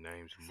remember the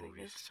names of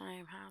movies. It's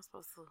shame how I'm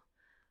supposed to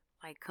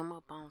come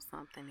up on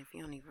something if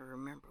you don't even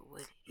remember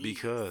what it is.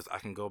 Because I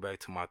can go back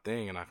to my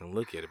thing and I can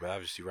look at it, but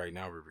obviously right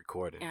now we're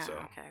recording. Yeah, so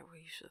okay, well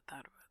you should have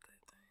thought about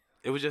that thing.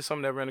 It was just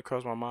something that ran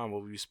across my mind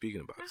while we were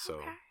speaking about it.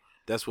 So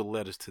that's what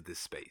led us to this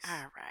space.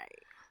 All right.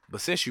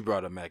 But since you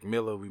brought up Mac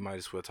Miller, we might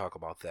as well talk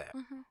about that.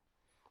 Mm-hmm.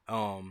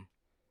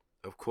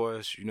 Of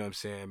course, you know what I'm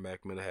saying,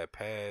 Mac Miller had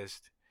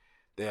passed.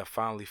 They have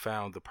finally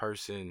found the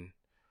person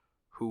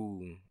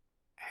who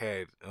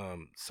had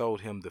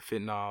sold him the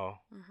fentanyl.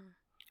 Mm-hmm.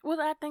 Well,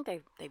 I think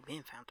they've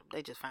been found him.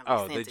 They just found they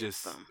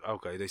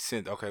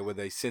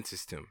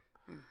sentenced him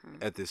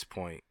at this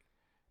point.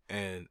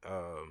 And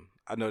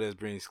I know that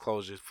brings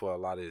closure for a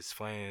lot of his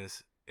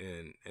fans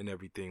and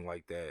everything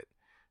like that.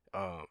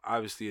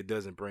 Obviously, it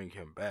doesn't bring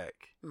him back.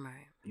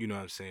 Right. You know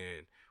what I'm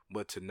saying?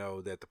 But to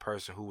know that the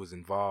person who was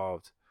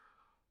involved,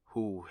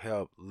 who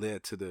helped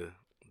led to the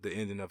the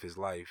ending of his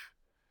life,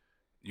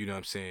 you know what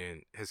I'm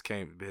saying, has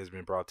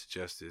been brought to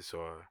justice,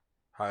 or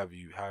however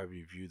you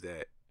view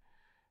that.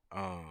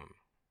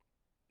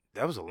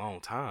 That was a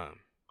long time.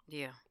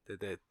 Yeah.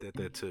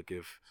 That took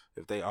if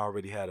they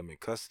already had him in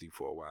custody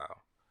for a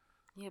while.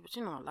 Yeah, but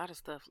a lot of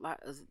stuff,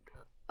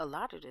 a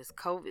lot of this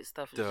COVID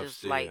stuff is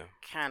just like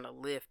kind of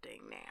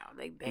lifting now.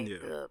 They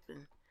backed up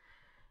and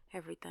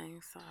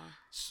everything.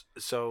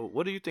 So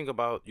what do you think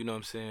about, you know what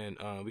I'm saying?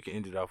 We can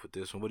end it off with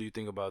this one. What do you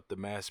think about the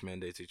mask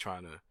mandates? They're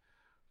trying to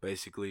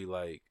basically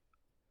like.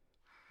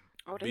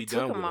 Oh, they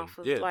took them off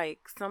of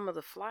like some of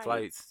the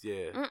flights.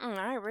 Yeah.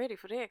 I ain't ready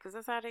for that because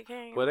that's how they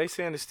came. Well, they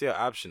saying it's still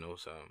optional,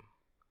 so.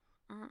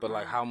 But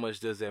like, how much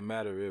does that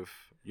matter if,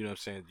 you know what I'm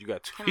saying, you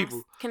got two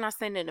people? Can I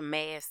send in the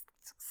mask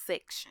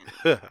section?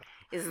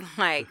 It's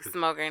like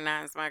smoking,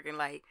 non-smoking,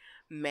 like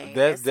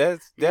mask.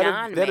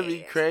 That'll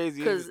be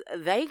crazy because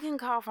they can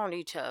cough on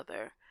each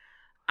other.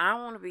 I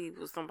want to be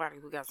with somebody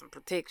who got some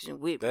protection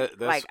with me.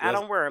 Like I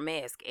don't wear a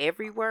mask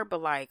everywhere,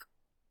 but like.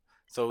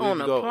 So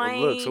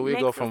we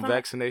go from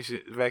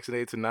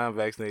vaccinated to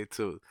non-vaccinated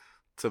to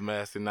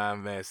mask and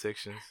non-mask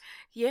sections.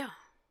 Yeah.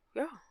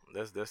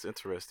 That's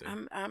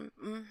interesting.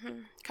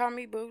 Call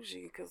me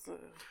bougie because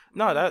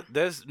no,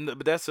 that's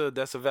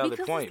a valid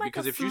point like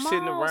because if you're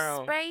sitting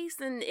around space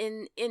and in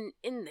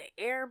the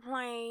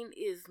airplane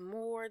is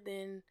more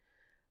than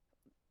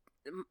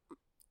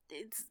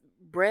it's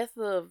breadth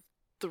of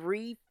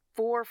 3-4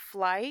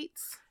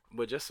 flights.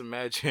 But just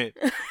imagine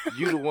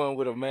you the one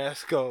with a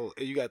mask on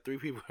and you got 3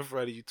 people in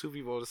front of you, 2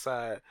 people on the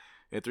side,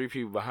 and 3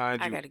 people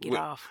behind you. I gotta get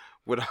off.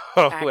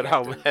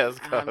 Without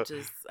mask on.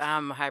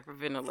 I'm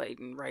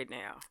hyperventilating right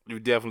now. You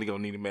definitely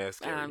gonna need a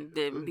mask.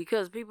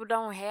 Because people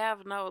don't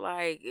have no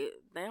they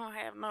don't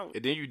have no.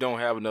 And then you don't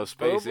have enough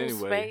space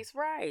anyway. Space,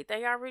 right?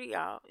 They already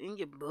all in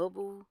your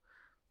bubble,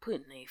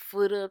 putting their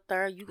foot up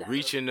there. You got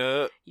reaching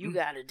up. You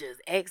gotta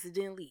just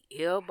accidentally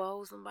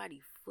elbow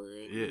somebody's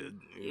foot. Yeah,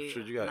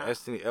 sure. You gotta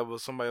accidentally elbow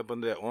somebody up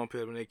under that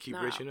armpit when they keep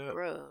reaching up.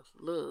 Bruh,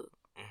 look,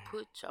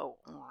 put your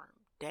arm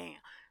down.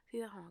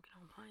 See, I don't get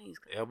on planes.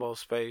 Elbow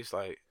space,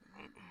 like.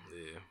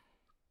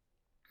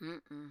 Yeah.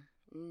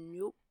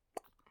 Nope.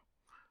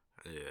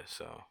 Yeah,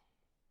 so.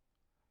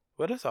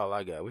 Well, that's all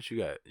I got. What you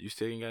got? You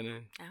still ain't got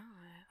nothing?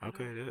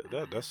 Okay,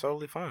 that's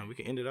totally fine. We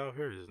can end it out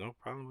here. There's no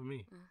problem with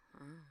me.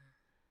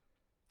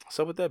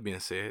 So with that being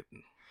said,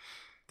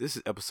 this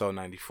is episode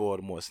 94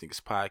 of the More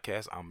Sneakers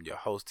Podcast. I'm your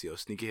host, T.O.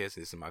 Sneakerheads,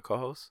 and this is my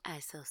co-host. I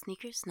sell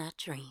sneakers, not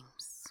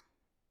dreams.